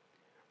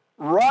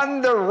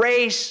 Run the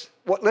race,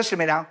 listen to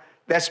me now,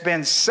 that's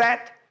been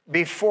set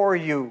before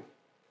you.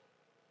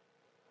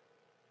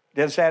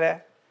 Did it say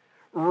that?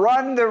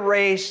 Run the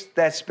race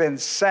that's been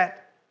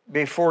set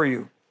before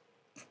you.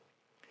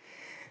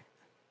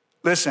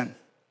 Listen,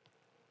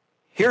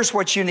 here's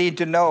what you need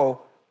to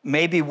know,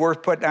 maybe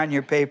worth putting on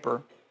your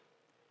paper.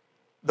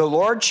 The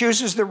Lord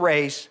chooses the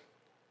race,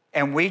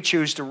 and we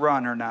choose to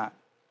run or not.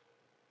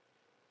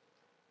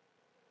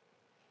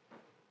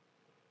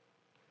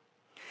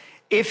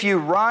 If you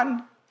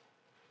run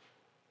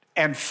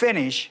and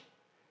finish,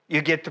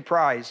 you get the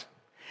prize.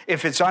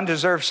 If it's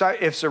undeserved,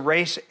 if the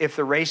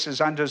race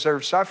is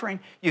undeserved suffering,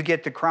 you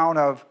get the crown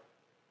of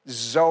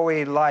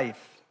Zoe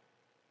life.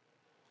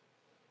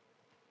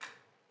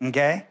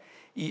 Okay?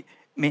 I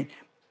mean,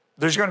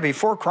 there's going to be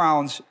 4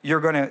 crowns we're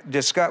going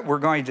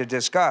to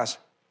discuss.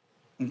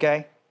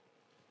 Okay?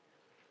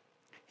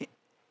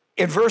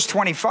 In verse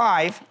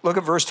 25, look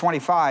at verse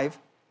 25.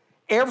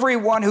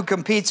 Everyone who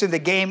competes in the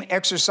game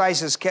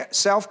exercises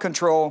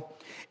self-control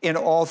in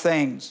all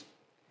things.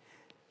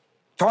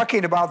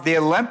 Talking about the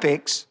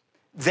Olympics,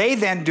 they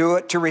then do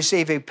it to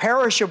receive a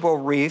perishable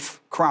wreath,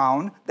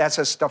 crown. That's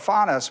a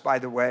Stephanos, by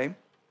the way.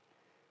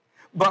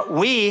 But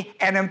we,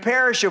 an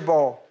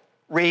imperishable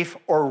wreath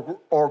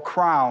or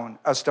crown,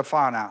 a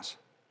Stephanos.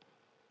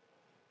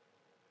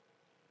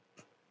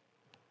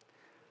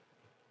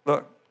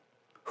 Look,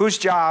 whose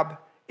job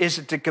is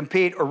it to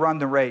compete or run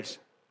the race?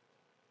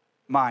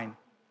 Mine.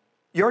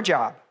 Your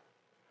job.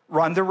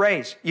 Run the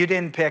race. You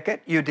didn't pick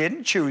it. You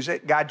didn't choose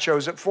it. God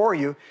chose it for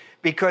you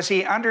because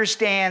he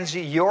understands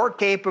your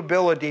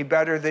capability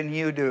better than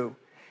you do.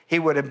 He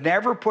would have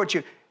never put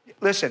you...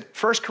 Listen,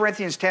 1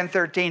 Corinthians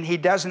 10:13, he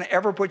doesn't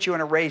ever put you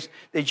in a race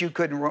that you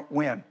couldn't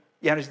win.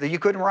 You understand? That you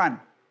couldn't run.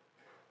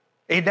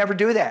 He'd never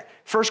do that.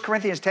 1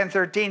 Corinthians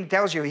 10:13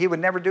 tells you he would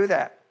never do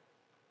that.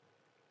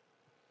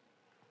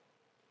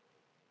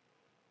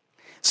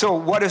 So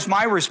what is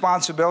my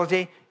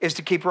responsibility is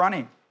to keep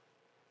running.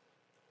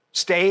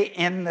 Stay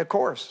in the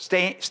course.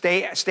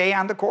 Stay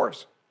on the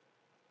course.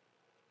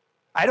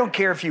 I don't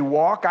care if you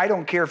walk. I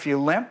don't care if you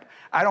limp.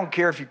 I don't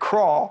care if you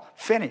crawl.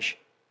 Finish.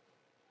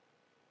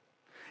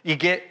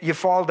 You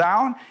fall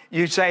down.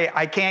 You say,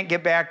 I can't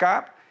get back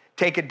up.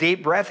 Take a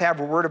deep breath. Have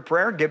a word of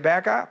prayer. Get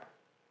back up.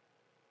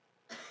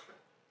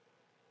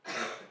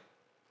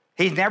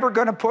 He's never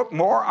going to put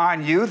more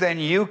on you than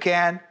you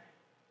can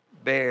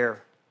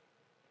bear.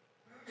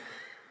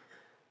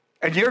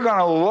 And you're going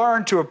to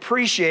learn to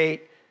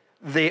appreciate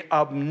the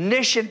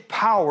omniscient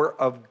power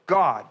of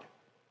God.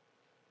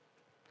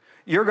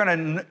 You're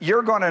going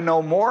to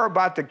know more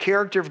about the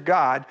character of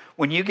God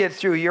when you get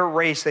through your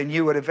race than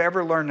you would have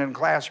ever learned in a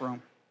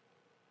classroom.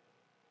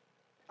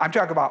 I'm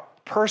talking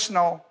about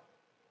personal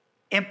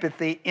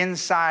empathy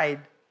inside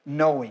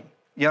knowing.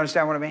 You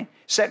understand what I mean?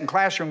 Sit in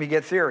classroom, you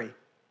get theory.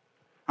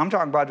 I'm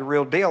talking about the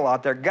real deal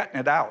out there, gutting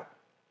it out.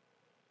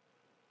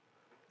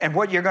 And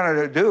what you're going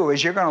to do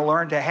is you're going to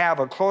learn to have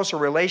a closer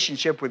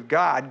relationship with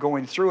God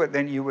going through it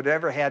than you would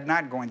ever had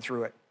not going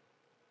through it.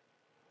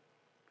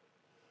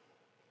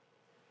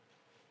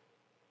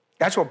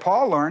 That's what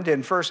Paul learned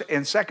in 2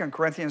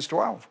 Corinthians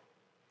 12.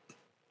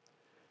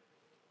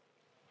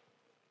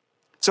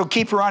 So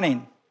keep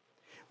running.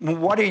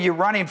 What are you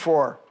running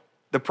for?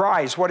 The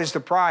prize. What is the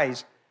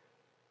prize?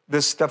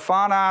 The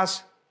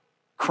Stephanos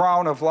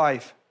crown of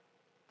life.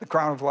 The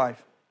crown of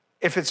life.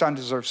 If it's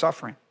undeserved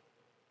suffering.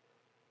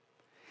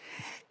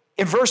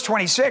 In verse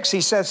 26,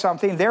 he says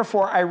something,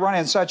 therefore I run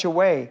in such a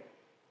way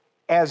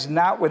as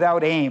not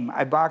without aim.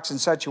 I box in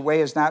such a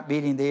way as not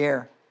beating the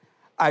air.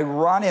 I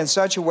run in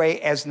such a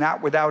way as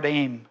not without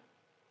aim.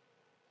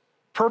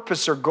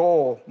 Purpose or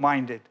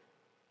goal-minded.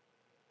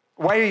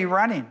 Why are you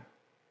running?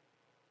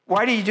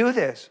 Why do you do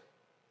this?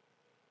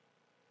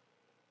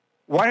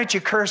 Why don't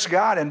you curse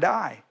God and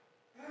die?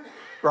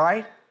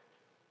 Right?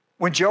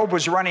 When Job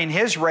was running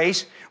his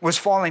race, was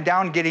falling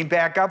down, getting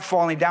back up,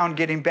 falling down,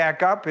 getting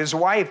back up. His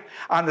wife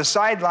on the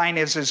sideline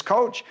as his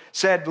coach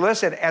said,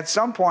 listen, at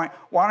some point,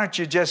 why don't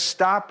you just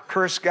stop,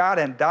 curse God,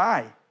 and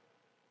die?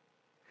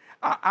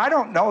 I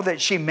don't know that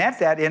she meant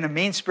that in a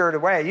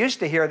mean-spirited way. I used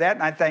to hear that,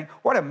 and I think,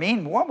 what a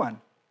mean woman.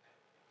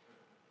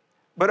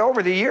 But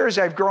over the years,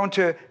 I've grown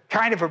to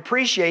kind of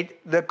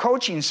appreciate the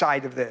coaching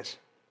side of this.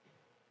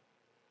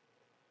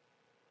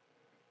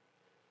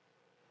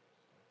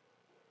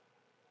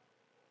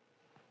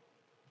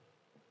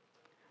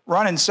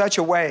 Run in such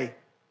a way.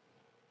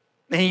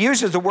 And he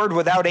uses the word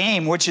without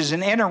aim, which is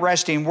an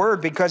interesting word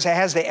because it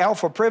has the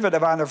alpha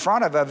privative on the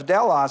front of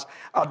adelos,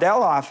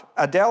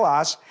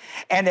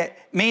 and it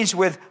means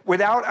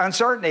without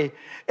uncertainty.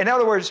 In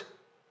other words,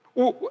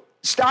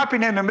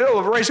 stopping in the middle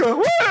of a race, going,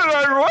 why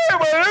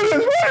am I doing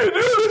this? Why do you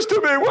do this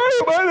to me? Why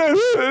am I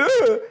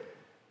doing this?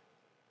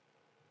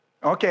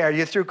 Okay, are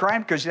you through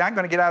crying? Because you're not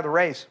going to get out of the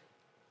race.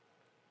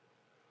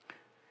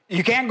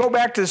 You can't go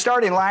back to the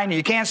starting line.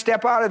 You can't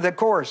step out of the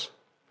course.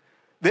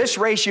 This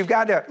race, you've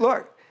got to,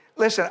 look,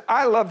 listen,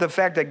 I love the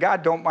fact that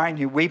God don't mind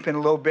you weeping a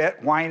little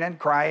bit, whining,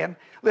 crying.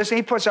 Listen,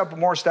 he puts up with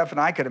more stuff than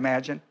I could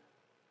imagine.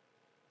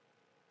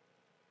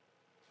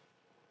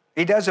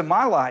 He does in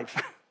my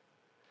life.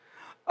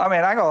 I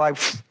mean, I go like,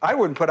 I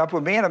wouldn't put up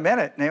with me in a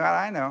minute.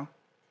 I know.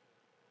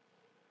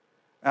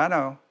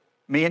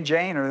 Me and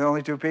Jane are the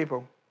only two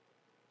people.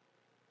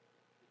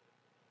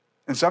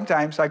 And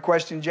sometimes I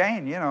question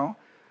Jane, you know.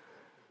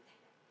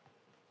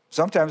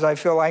 Sometimes I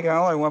feel like I'm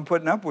the only one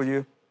putting up with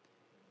you.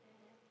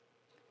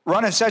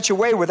 Run in such a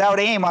way without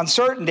aim,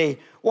 uncertainty.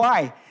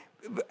 Why?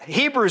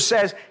 Hebrews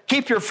says,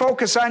 keep your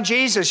focus on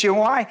Jesus. You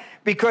know why?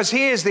 Because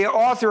he is the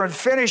author and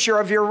finisher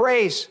of your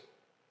race.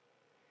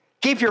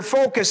 Keep your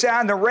focus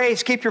on the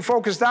race. Keep your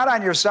focus not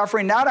on your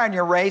suffering, not on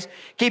your race.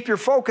 Keep your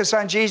focus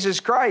on Jesus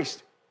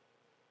Christ.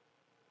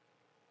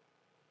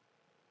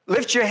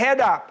 Lift your head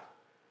up.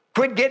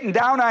 Quit getting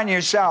down on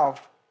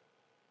yourself.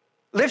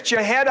 Lift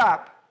your head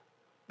up.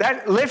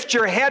 Lift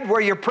your head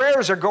where your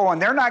prayers are going.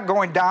 They're not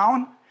going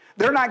down.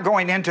 They're not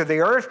going into the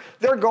earth.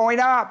 They're going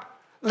up.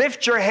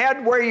 Lift your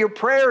head where your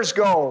prayers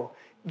go.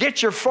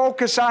 Get your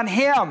focus on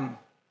him.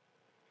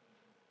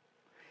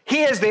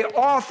 He is the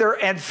author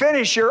and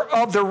finisher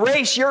of the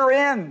race you're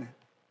in.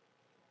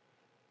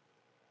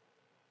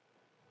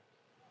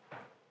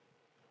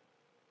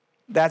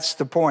 That's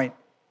the point.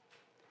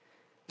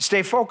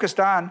 Stay focused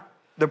on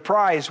the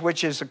prize,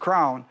 which is the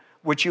crown,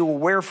 which you will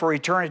wear for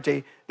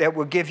eternity, that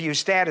will give you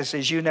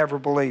statuses you never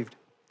believed.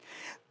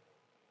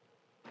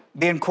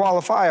 Being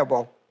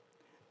qualifiable,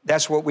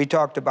 that's what we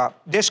talked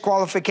about.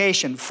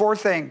 Disqualification, 4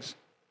 things.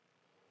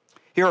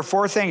 Here are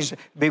 4 things.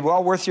 Be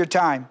well worth your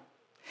time.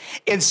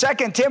 In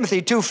 2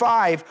 Timothy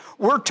 2:5,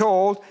 we're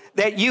told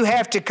that you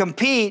have to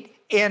compete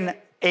in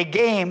a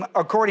game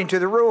according to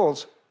the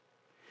rules.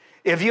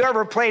 If you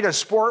ever played a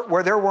sport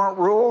where there weren't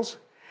rules,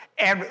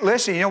 and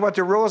listen, you know what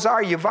the rules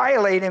are? You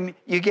violate them,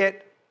 you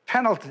get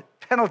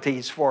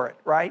penalties for it,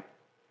 right?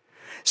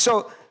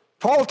 So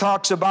Paul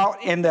talks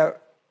about in the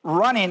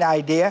running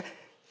idea,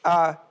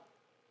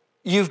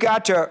 you've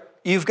got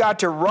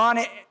to run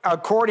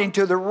according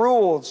to the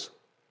rules.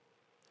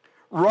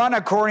 Run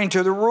according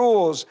to the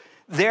rules.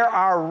 There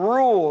are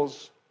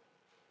rules.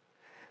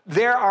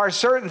 There are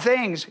certain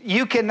things.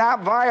 You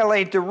cannot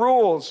violate the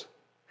rules.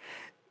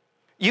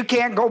 You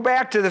can't go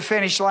back to the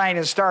finish line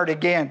and start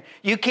again.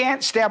 You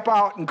can't step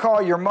out and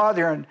call your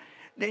mother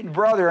and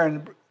brother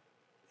and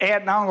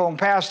aunt and uncle and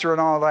pastor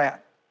and all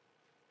that.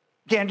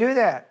 You can't do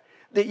that.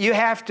 You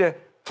have to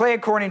play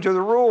according to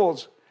the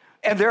rules.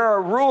 And there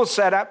are rules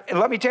set up. And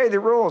let me tell you the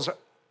rules.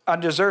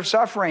 Undeserved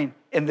suffering,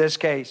 in this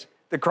case,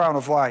 the crown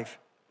of life.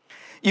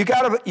 You've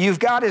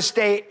got to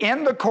stay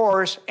in the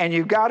course, and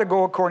you've got to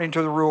go according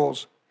to the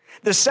rules.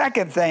 The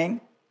second thing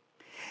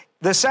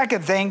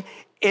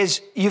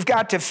is you've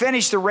got to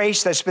finish the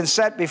race that's been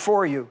set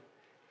before you.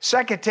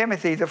 2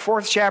 Timothy, the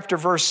 4th chapter,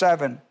 verse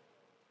 7.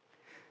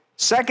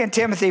 2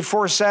 Timothy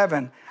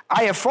 4:7.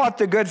 I have fought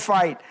the good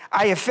fight.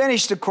 I have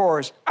finished the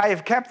course. I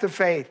have kept the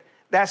faith.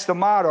 That's the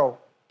motto.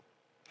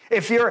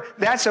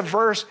 That's a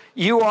verse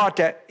you ought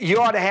to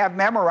have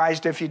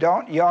memorized. If you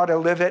don't, you ought to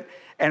live it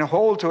and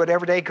hold to it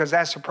every day, because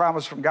that's a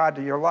promise from God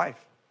to your life.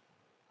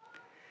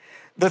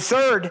 The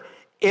third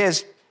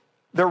is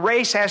the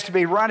race has to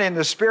be run in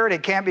the Spirit.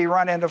 It can't be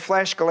run in the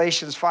flesh,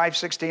 Galatians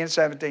 5:16 and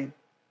 17.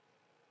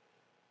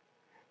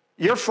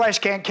 Your flesh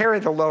can't carry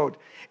the load.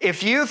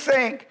 If you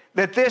think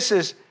that this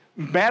is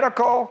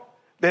medical,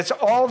 that's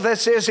all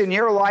this is in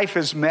your life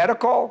is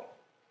medical,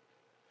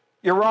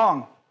 you're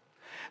wrong.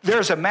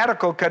 There's a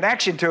medical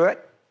connection to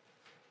it.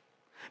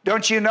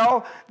 Don't you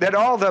know that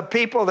all the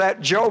people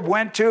that Job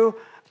went to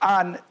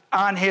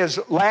on his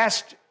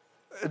last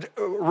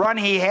run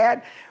he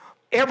had,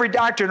 every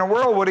doctor in the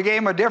world would have gave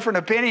him a different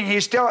opinion.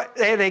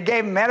 They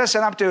gave him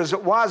medicine up to his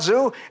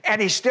wazoo,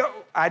 and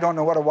I don't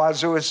know what a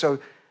wazoo is, so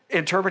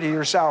interpret it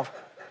yourself.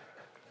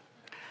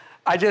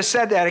 I just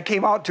said that. It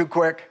came out too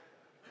quick.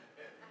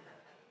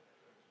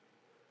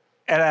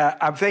 And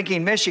I'm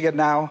thinking Michigan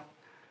now,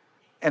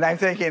 and I'm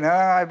thinking,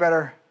 I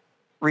better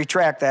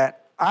retract that.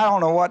 I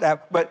don't know what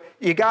that, but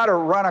you got to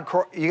run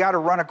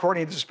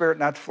according to the Spirit,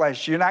 not the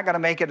flesh. You're not going to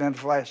make it in the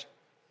flesh.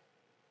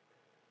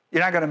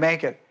 You're not going to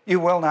make it.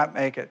 You will not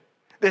make it.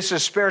 This is a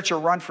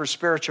spiritual run for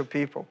spiritual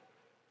people.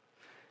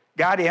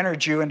 God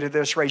entered you into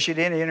this race. You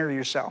didn't enter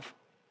yourself.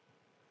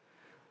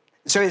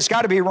 So it's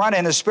got to be run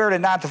in the spirit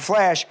and not the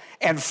flesh.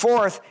 And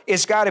fourth,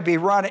 it's got to be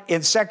run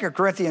in 2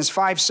 Corinthians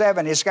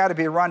 5:7. It's got to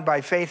be run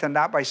by faith and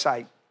not by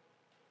sight.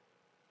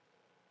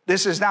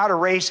 This is not a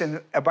race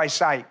by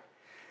sight.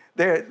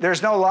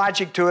 There's no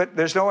logic to it.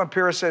 There's no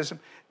empiricism.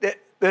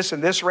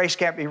 Listen, this race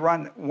can't be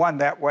won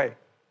that way.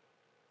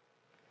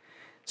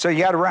 So you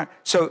got to run.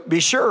 So be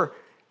sure,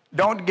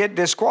 don't get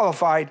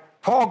disqualified.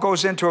 Paul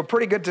goes into a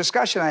pretty good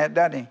discussion on that,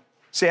 doesn't he?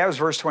 See, that was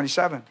verse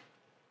 27.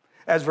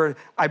 As for,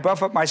 I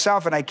buff up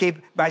myself and I keep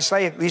my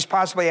slave, at least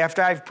possibly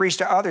after I've preached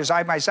to others,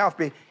 I myself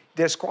be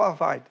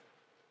disqualified.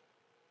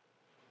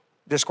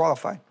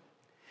 Disqualified.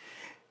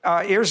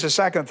 Here's the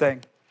second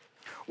thing.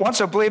 Once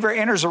a believer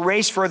enters a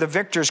race for the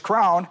victor's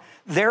crown,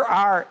 there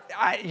are,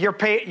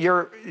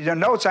 your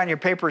notes on your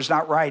paper is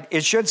not right.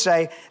 It should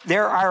say,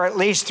 there are at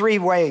least 3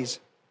 ways.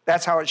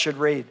 That's how it should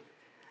read.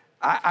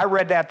 I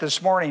read that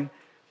this morning,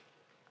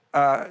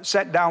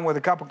 sat down with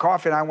a cup of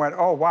coffee, and I went,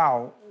 oh,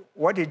 wow,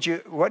 what?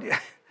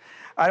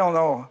 I don't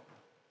know.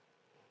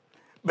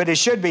 But it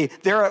should be,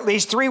 there are at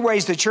least 3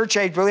 ways the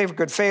church-age believer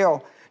could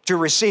fail to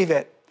receive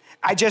it.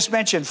 I just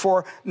mentioned,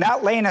 for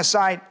not laying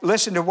aside,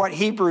 listen to what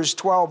Hebrews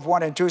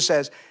 12:1-2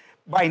 says.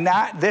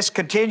 This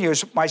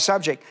continues my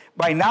subject,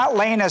 by not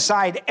laying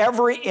aside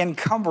every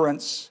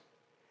encumbrance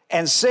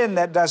and sin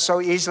that does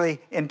so easily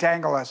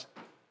entangle us.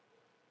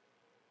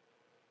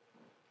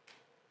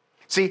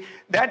 See,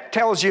 that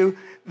tells you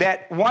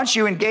that once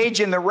you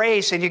engage in the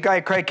race and you go,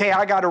 okay,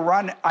 I got to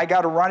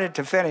run it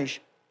to finish.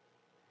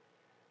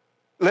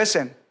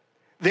 Listen,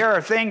 there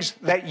are things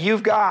that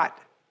you've got.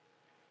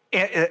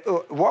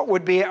 What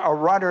would be a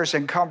runner's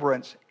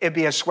encumbrance? It'd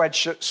be a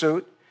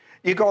sweatsuit.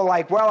 You go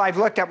like, well, I've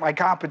looked at my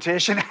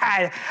competition.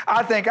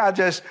 I think I'll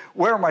just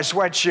wear my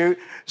sweatsuit.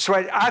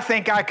 I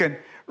think I can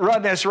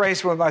run this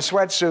race with my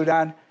sweatsuit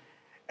on.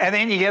 And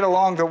then you get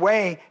along the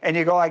way and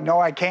you go like, no,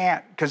 I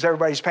can't because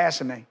everybody's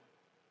passing me.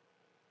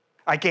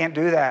 I can't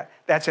do that.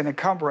 That's an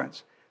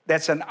encumbrance.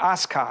 That's an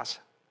oskos.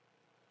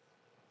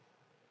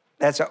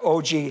 That's an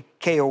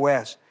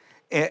O-G-K-O-S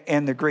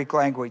in the Greek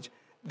language.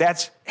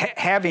 That's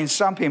having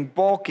something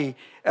bulky,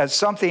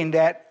 something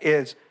that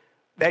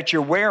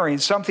you're wearing,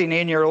 something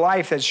in your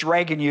life that's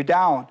dragging you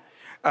down.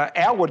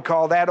 Al would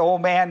call that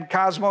old man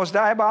cosmos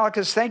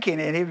diabolicus thinking,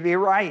 and he'd be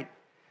right,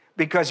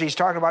 because he's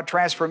talking about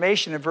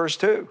transformation in verse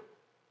 2,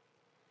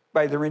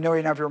 by the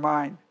renewing of your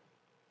mind.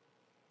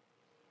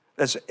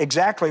 That's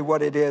exactly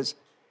what it is.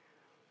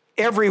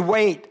 Every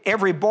weight,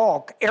 every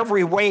bulk,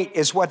 every weight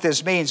is what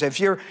this means. If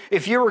you're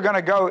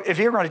going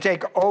to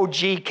take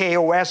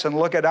O-G-K-O-S and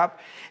look it up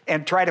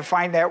and try to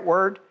find that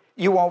word,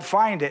 you won't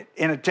find it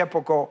in a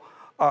typical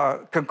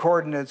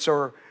concordance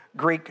or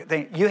Greek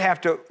thing. You have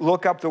to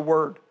look up the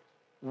word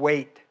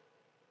weight.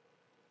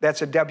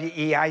 That's a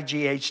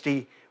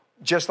W-E-I-G-H-T,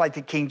 just like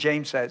the King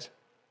James says.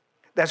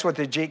 That's what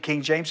the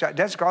King James says.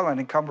 That's called an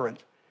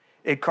encumbrance.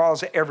 It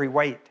calls every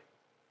weight.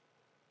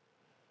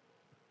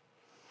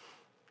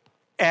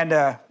 And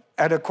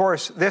of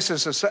course, this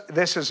is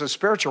a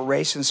spiritual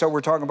race, and so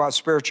we're talking about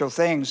spiritual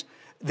things.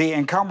 The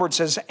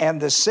encumbrances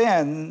and the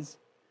sins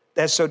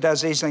that so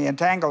does easily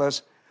entangle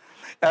us.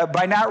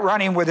 By not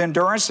running with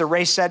endurance the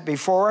race set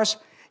before us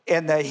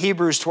in the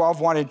Hebrews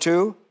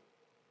 12:1-2.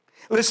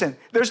 Listen,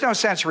 there's no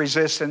sense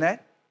resisting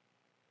it.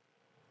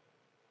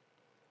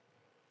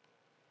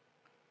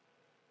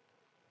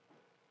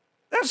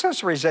 There's no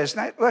sense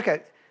resisting it. Look,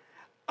 I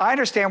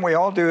understand we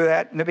all do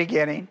that in the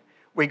beginning.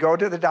 We go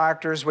to the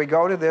doctors, we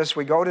go to this,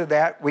 we go to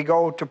that, we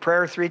go to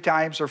prayer 3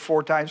 times or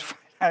 4 times,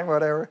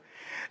 whatever.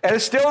 And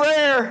it's still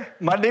there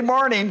Monday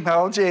morning.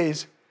 Oh,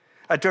 geez.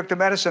 I took the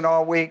medicine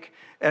all week,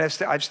 and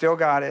I've still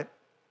got it.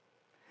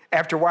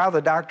 After a while,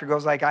 the doctor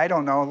goes like, I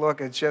don't know, look,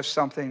 it's just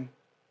something.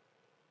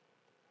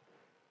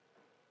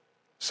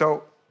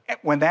 So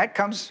when that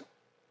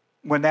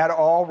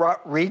all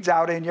reads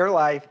out in your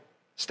life,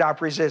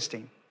 stop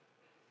resisting.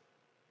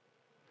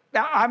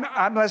 Now,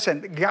 I'm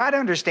listen, God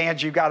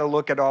understands you've got to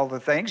look at all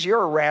the things.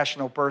 You're a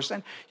rational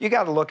person. You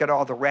got to look at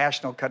all the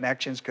rational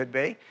connections could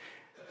be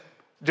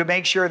to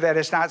make sure that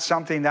it's not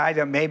something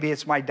that maybe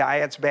it's my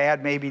diet's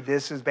bad, maybe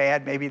this is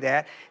bad, maybe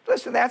that.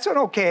 Listen, that's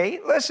okay.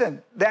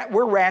 Listen, that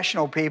we're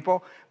rational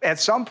people. At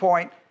some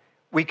point,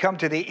 we come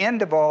to the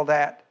end of all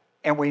that,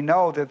 and we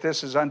know that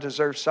this is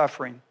undeserved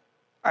suffering.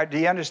 Do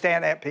you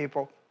understand that,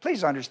 people?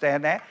 Please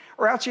understand that,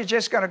 or else you're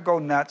just going to go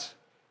nuts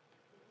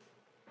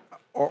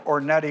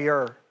or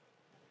nuttier.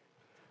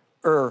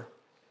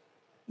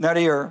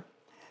 Nuttier.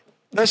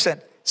 Listen,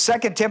 2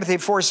 Timothy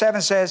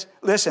 4:7 says,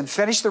 listen,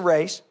 finish the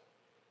race.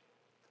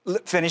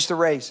 Finish the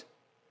race.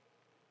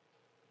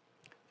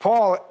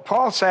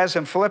 Paul says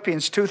in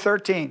Philippians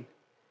 2:13,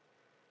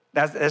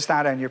 that's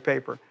not on your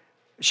paper.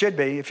 It should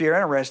be if you're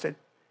interested.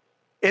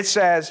 It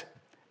says,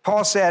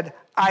 Paul said,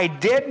 I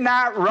did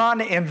not run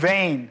in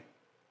vain.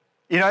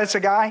 You know, that's a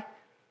guy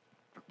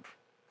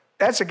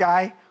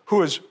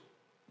who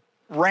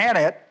ran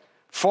it,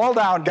 fall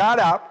down, got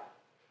up,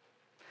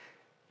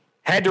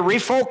 had to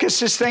refocus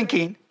his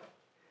thinking,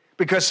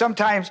 Because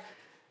sometimes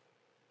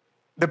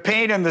the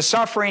pain and the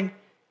suffering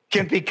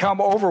can become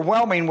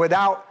overwhelming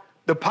without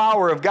the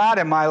power of God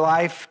in my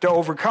life to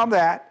overcome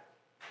that.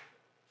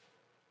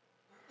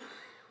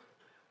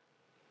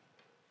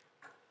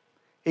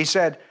 He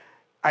said,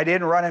 I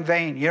didn't run in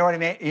vain. You know what I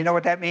mean? You know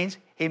what that means?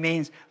 He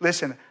means,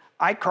 listen,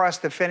 I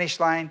crossed the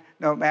finish line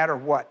no matter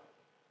what.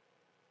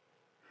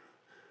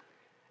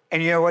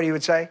 And you know what he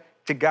would say?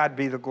 To God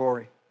be the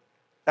glory.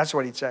 That's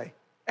what he'd say.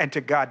 And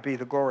to God be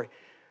the glory.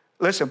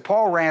 Listen,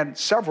 Paul ran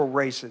several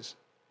races.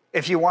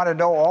 If you want to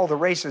know all the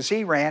races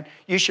he ran,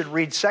 you should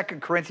read 2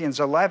 Corinthians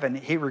 11.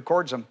 He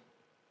records them.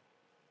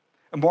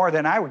 More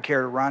than I would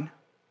care to run.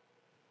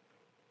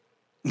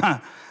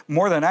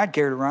 More than I'd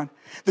care to run.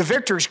 The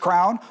victor's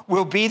crown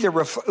will be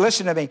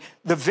listen to me.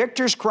 The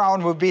victor's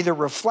crown will be the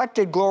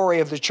reflected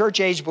glory of the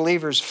church age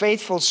believer's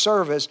faithful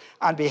service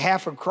on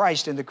behalf of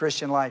Christ in the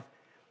Christian life.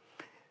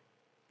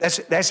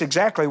 That's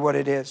exactly what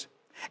it is.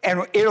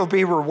 And it'll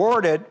be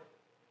rewarded.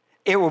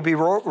 It will be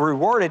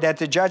rewarded at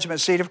the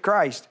judgment seat of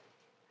Christ.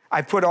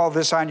 I put all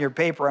this on your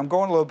paper. I'm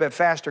going a little bit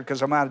faster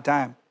because I'm out of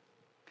time.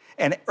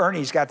 And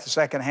Ernie's got the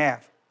second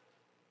half.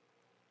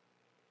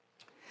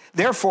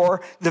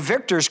 Therefore, the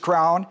victor's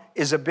crown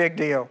is a big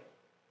deal.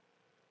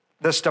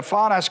 The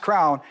Stephanos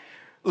crown,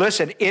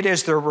 listen, it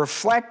is the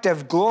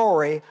reflective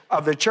glory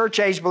of the church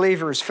age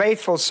believer's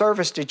faithful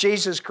service to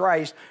Jesus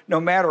Christ,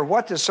 no matter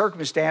what the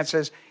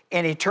circumstances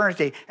in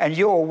eternity. And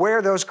you will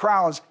wear those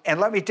crowns. And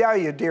let me tell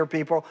you, dear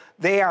people,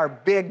 they are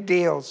big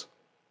deals.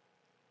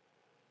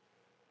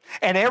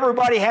 And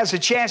everybody has a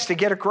chance to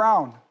get a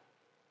crown.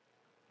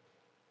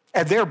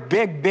 And they're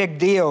big, big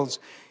deals.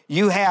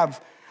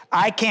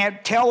 I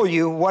can't tell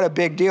you what a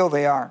big deal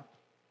they are.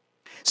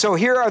 So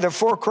here are the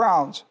 4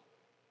 crowns.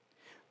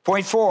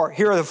 Point 4,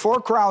 here are the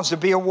 4 crowns to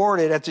be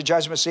awarded at the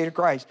judgment seat of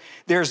Christ.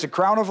 There's the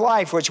crown of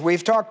life, which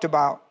we've talked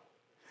about,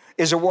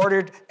 is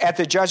awarded at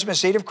the judgment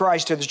seat of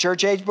Christ to the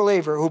church age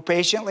believer who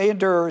patiently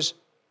endures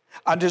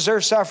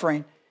undeserved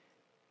suffering,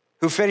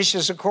 who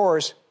finishes the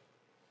course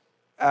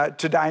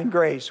to dying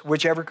grace,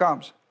 whichever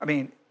comes.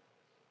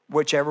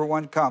 Whichever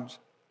one comes.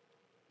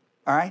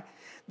 All right?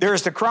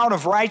 There's the crown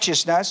of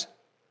righteousness.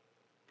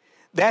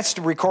 That's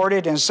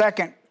recorded in 2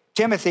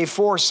 Timothy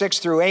 4, 6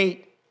 through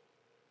 8.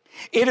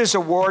 It is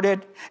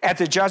awarded at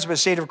the judgment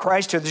seat of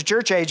Christ to the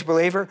church age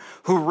believer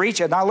who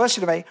reaches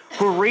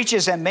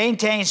and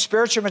maintains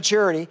spiritual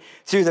maturity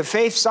through the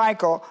faith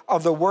cycle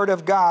of the Word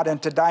of God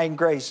unto dying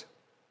grace.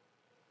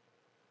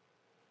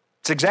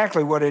 It's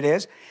exactly what it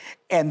is.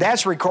 And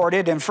that's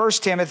recorded in 1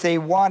 Timothy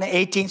 1,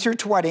 18 through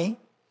 20.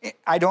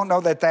 I don't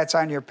know that that's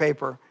on your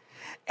paper.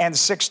 And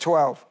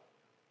 6:12.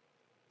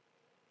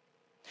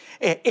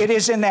 It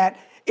is in that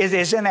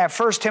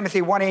 1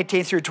 Timothy 1,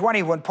 18 through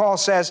 20 when Paul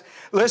says,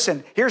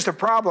 listen, here's the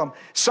problem.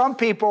 Some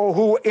people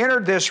who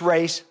entered this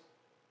race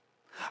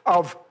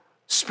of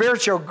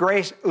spiritual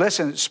grace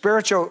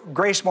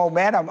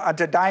momentum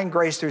unto dying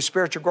grace through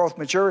spiritual growth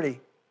maturity.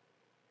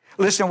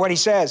 Listen to what he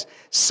says.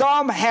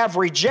 Some have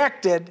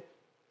rejected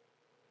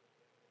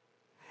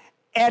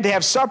and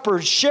have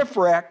suffered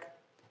shipwreck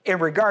in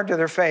regard to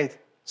their faith.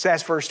 So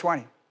that's verse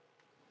 20.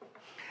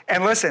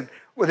 And listen,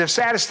 the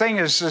saddest thing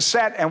is to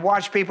sit and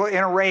watch people in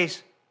a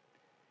race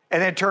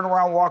and then turn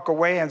around, walk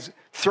away, and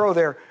throw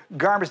their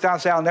garments down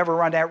and say, I'll never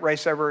run that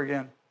race ever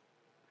again.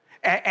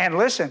 And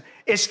listen,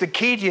 it's the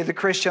key to the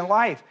Christian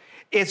life.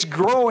 It's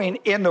growing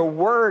in the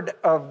Word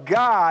of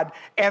God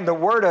and the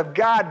Word of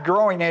God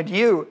growing in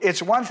you.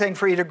 It's one thing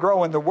for you to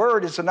grow in the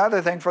Word. It's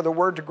another thing for the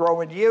Word to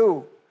grow in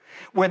you.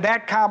 When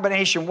that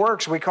combination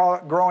works, we call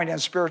it growing in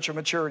spiritual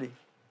maturity.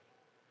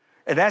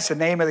 And that's the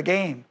name of the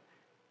game.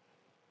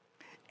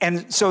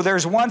 And so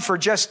there's one for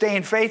just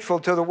staying faithful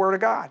to the Word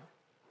of God.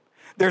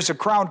 There's a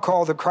crown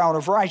called the crown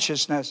of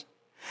righteousness.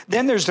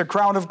 Then there's the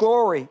crown of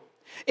glory.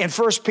 In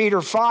 1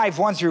 Peter 5,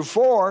 1 through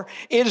 4,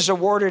 it is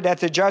awarded at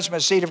the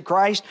judgment seat of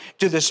Christ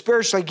to the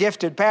spiritually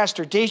gifted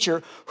pastor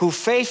teacher who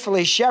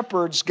faithfully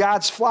shepherds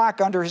God's flock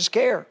under his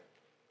care.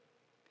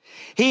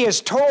 He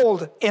is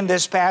told in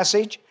this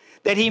passage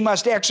that he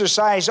must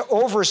exercise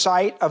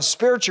oversight of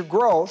spiritual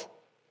growth,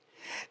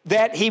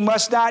 that he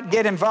must not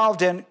get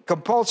involved in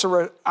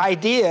compulsory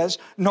ideas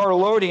nor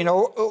lording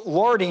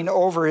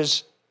over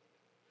his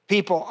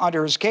people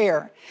under his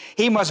care.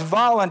 He must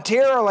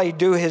voluntarily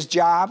do his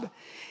job.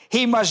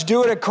 He must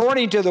do it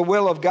according to the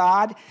will of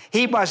God.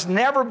 He must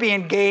never be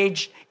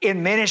engaged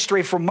in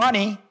ministry for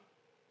money.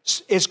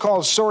 It's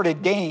called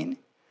sordid gain.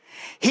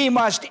 He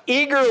must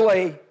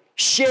eagerly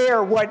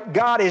share what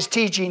God is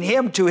teaching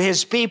him to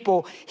his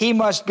people. He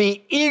must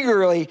be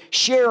eagerly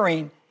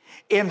sharing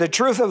in the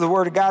truth of the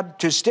Word of God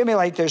to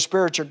stimulate their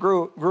spiritual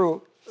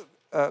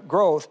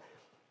growth.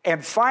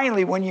 And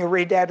finally, when you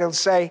read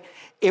that,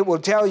 it will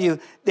tell you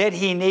that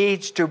he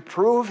needs to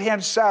prove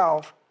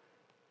himself.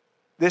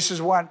 This is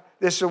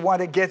the one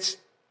that gets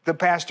the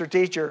pastor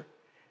teacher.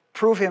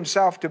 Prove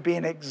himself to be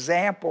an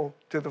example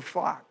to the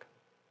flock.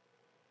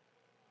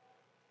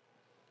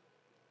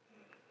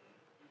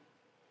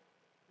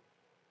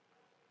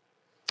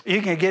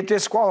 You can get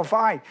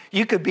disqualified.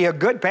 You could be a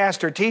good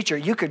pastor teacher.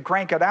 You could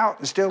crank it out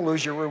and still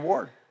lose your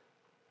reward.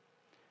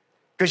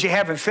 Because you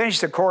haven't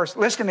finished the course.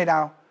 Listen to me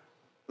now.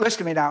 Listen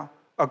to me now.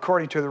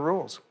 According to the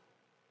rules.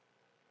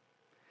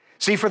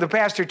 See, for the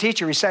pastor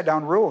teacher, he set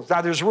down rules.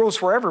 Now, there's rules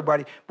for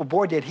everybody, but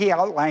boy, did he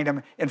outline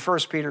them in 1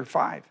 Peter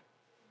 5.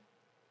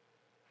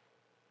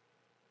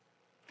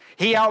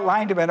 He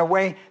outlined them in a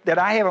way that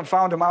I haven't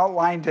found them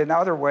outlined in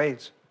other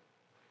ways.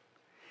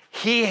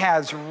 He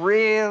has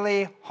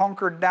really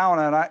hunkered down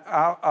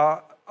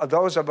on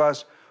those of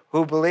us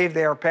who believe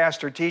they are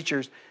pastor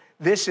teachers.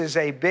 This is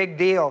a big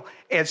deal.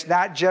 It's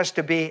not just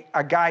to be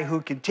a guy who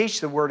can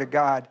teach the Word of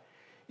God.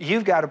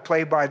 You've got to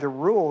play by the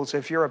rules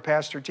if you're a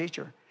pastor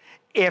teacher.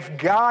 If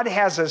God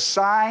has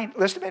assigned,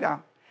 listen to me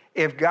now,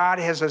 if God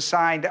has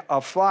assigned a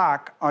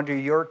flock under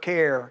your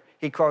care,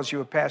 he calls you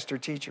a pastor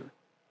teacher.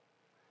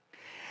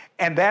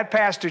 And that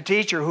pastor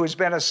teacher who has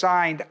been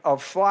assigned a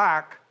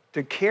flock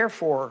to care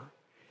for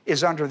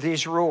is under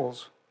these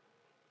rules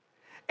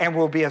and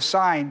will be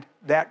assigned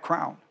that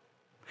crown.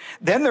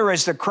 Then there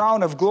is the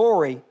crown of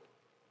glory.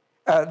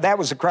 That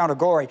was the crown of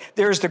glory.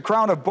 There's the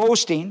crown of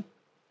boasting.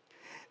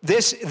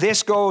 This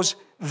 1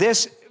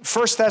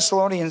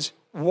 Thessalonians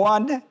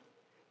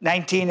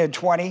 1:19 and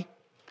 20.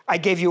 I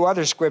gave you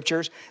other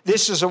scriptures.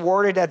 This is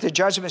awarded at the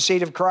judgment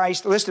seat of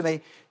Christ, listen to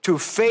me, to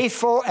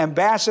faithful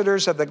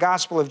ambassadors of the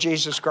gospel of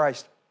Jesus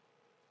Christ.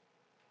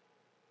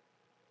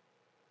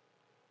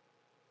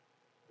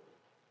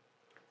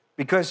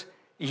 Because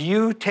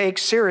you take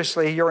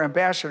seriously your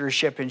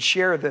ambassadorship and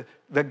share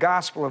the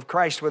gospel of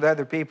Christ with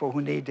other people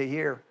who need to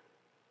hear.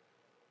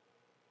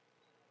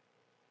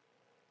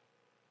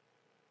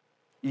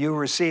 You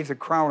receive the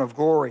crown of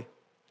glory.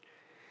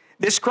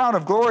 This crown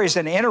of glory is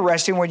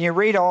interesting when you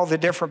read all the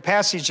different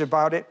passages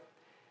about it.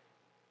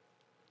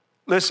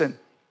 Listen,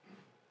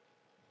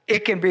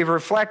 it can be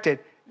reflected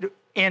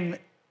in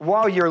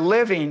while you're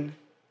living.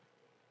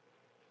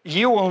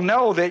 You will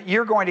know that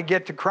you're going to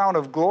get the crown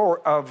of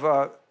glory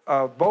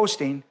of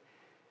boasting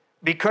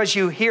because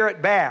you hear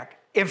it back.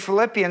 In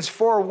Philippians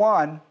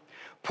 4:1,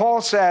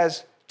 Paul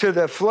says to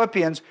the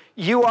Philippians,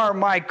 "You are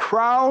my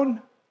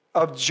crown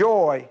of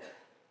joy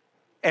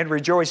and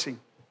rejoicing."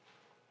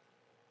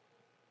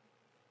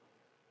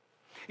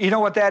 You know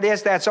what that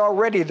is? That's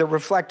already the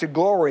reflected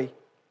glory.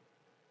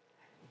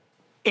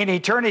 In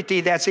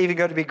eternity, that's even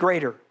going to be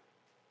greater.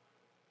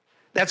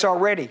 That's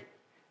already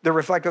the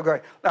reflected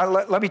glory. Now,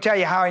 let me tell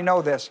you how I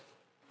know this.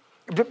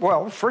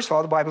 Well, first of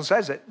all, the Bible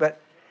says it, but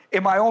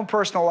in my own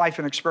personal life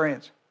and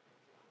experience.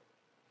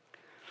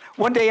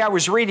 One day I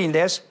was reading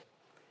this,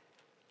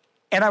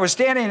 and I was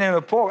standing in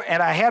the pulpit,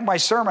 and I had my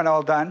sermon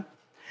all done.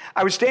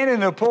 I was standing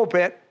in the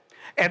pulpit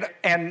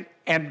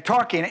and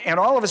talking, and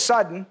all of a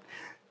sudden,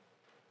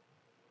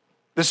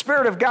 the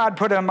Spirit of God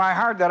put in my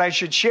heart that I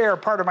should share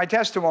part of my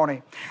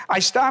testimony. I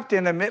stopped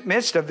in the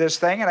midst of this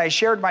thing, and I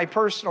shared my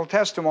personal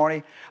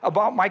testimony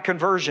about my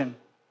conversion.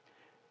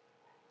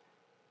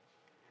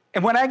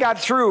 And when I got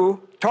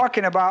through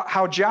talking about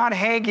how John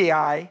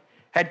Haggai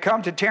had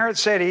come to Tarrant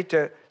City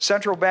to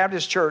Central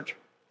Baptist Church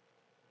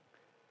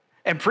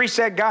and preached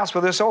that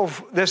gospel, this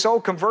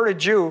old converted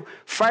Jew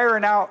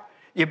firing out,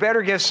 "You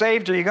better get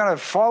saved or you're going to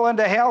fall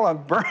into hell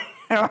and burn."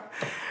 And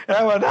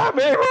I went, "Not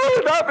me,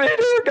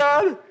 dear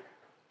God."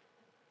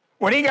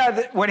 When he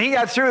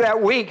got through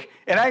that week,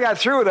 and I got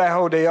through that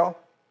whole deal,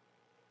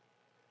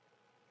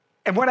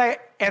 and when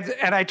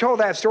I told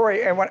that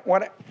story, and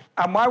when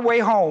on my way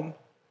home,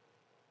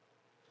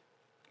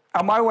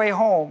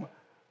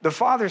 the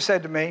Father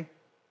said to me,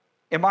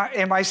 in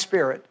my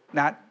spirit,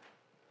 not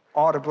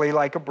audibly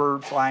like a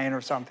bird flying or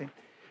something,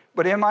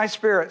 but in my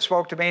spirit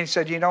spoke to me and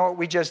said, "You know what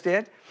we just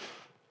did?"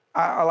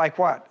 Like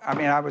what? I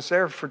mean, I was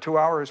there for 2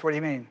 hours. What do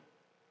you mean?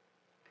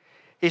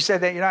 He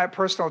said that, "You know that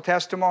personal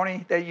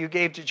testimony that you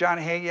gave to John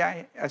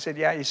Haggai?" I said,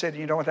 "Yeah." He said,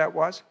 "You know what that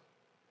was?"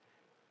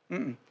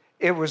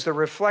 It was the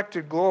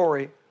reflected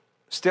glory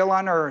still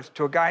on earth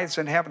to a guy that's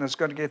in heaven that's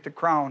going to get the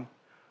crown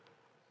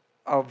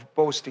of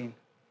boasting.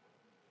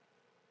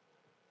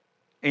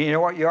 And you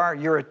know what you are?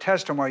 You're a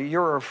testimony. You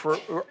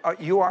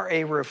are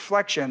a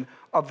reflection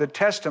of the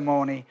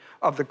testimony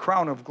of the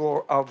crown of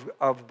glory,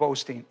 of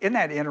boasting. Isn't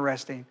that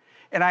interesting?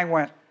 And I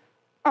went,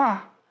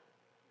 "Ah,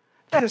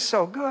 that is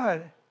so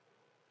good.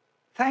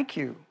 Thank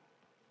you."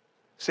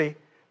 See,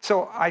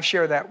 so I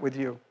share that with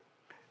you.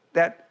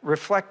 That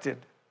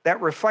reflected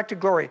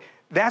glory.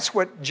 That's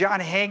what John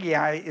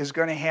Haggai is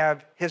going to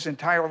have his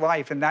entire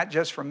life, and not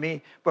just from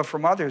me, but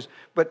from others.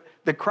 But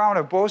the crown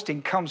of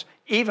boasting comes,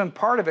 even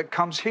part of it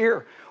comes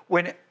here,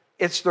 when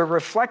it's the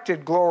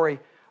reflected glory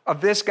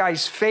of this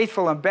guy's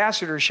faithful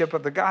ambassadorship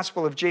of the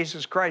gospel of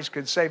Jesus Christ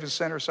could save a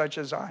sinner such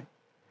as I.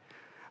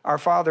 Our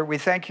Father, we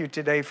thank you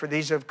today for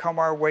these who have come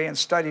our way and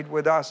studied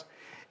with us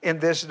in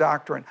this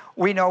doctrine.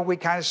 We know we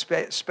kind of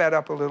sped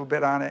up a little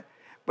bit on it,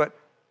 but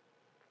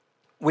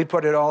we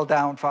put it all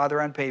down,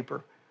 Father, on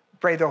paper.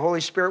 Pray the Holy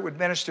Spirit would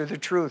minister the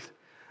truth.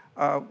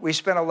 We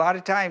spent a lot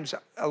of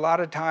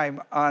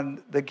time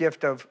on the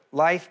gift of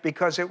life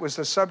because it was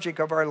the subject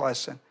of our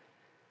lesson.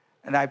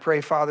 And I pray,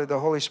 Father, the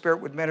Holy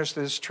Spirit would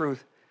minister this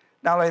truth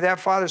Not only that,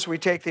 Father, as we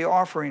take the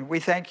offering, we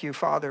thank you,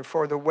 Father,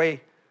 for the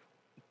way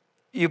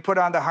you put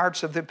on the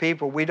hearts of the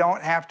people. We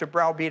don't have to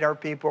browbeat our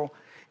people.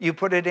 You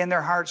put it in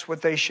their hearts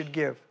what they should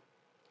give.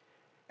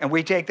 And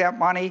we take that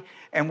money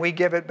and we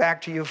give it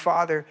back to you,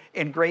 Father,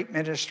 in great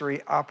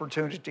ministry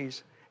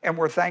opportunities. And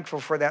we're thankful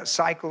for that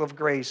cycle of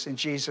grace in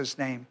Jesus'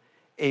 name.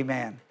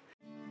 Amen.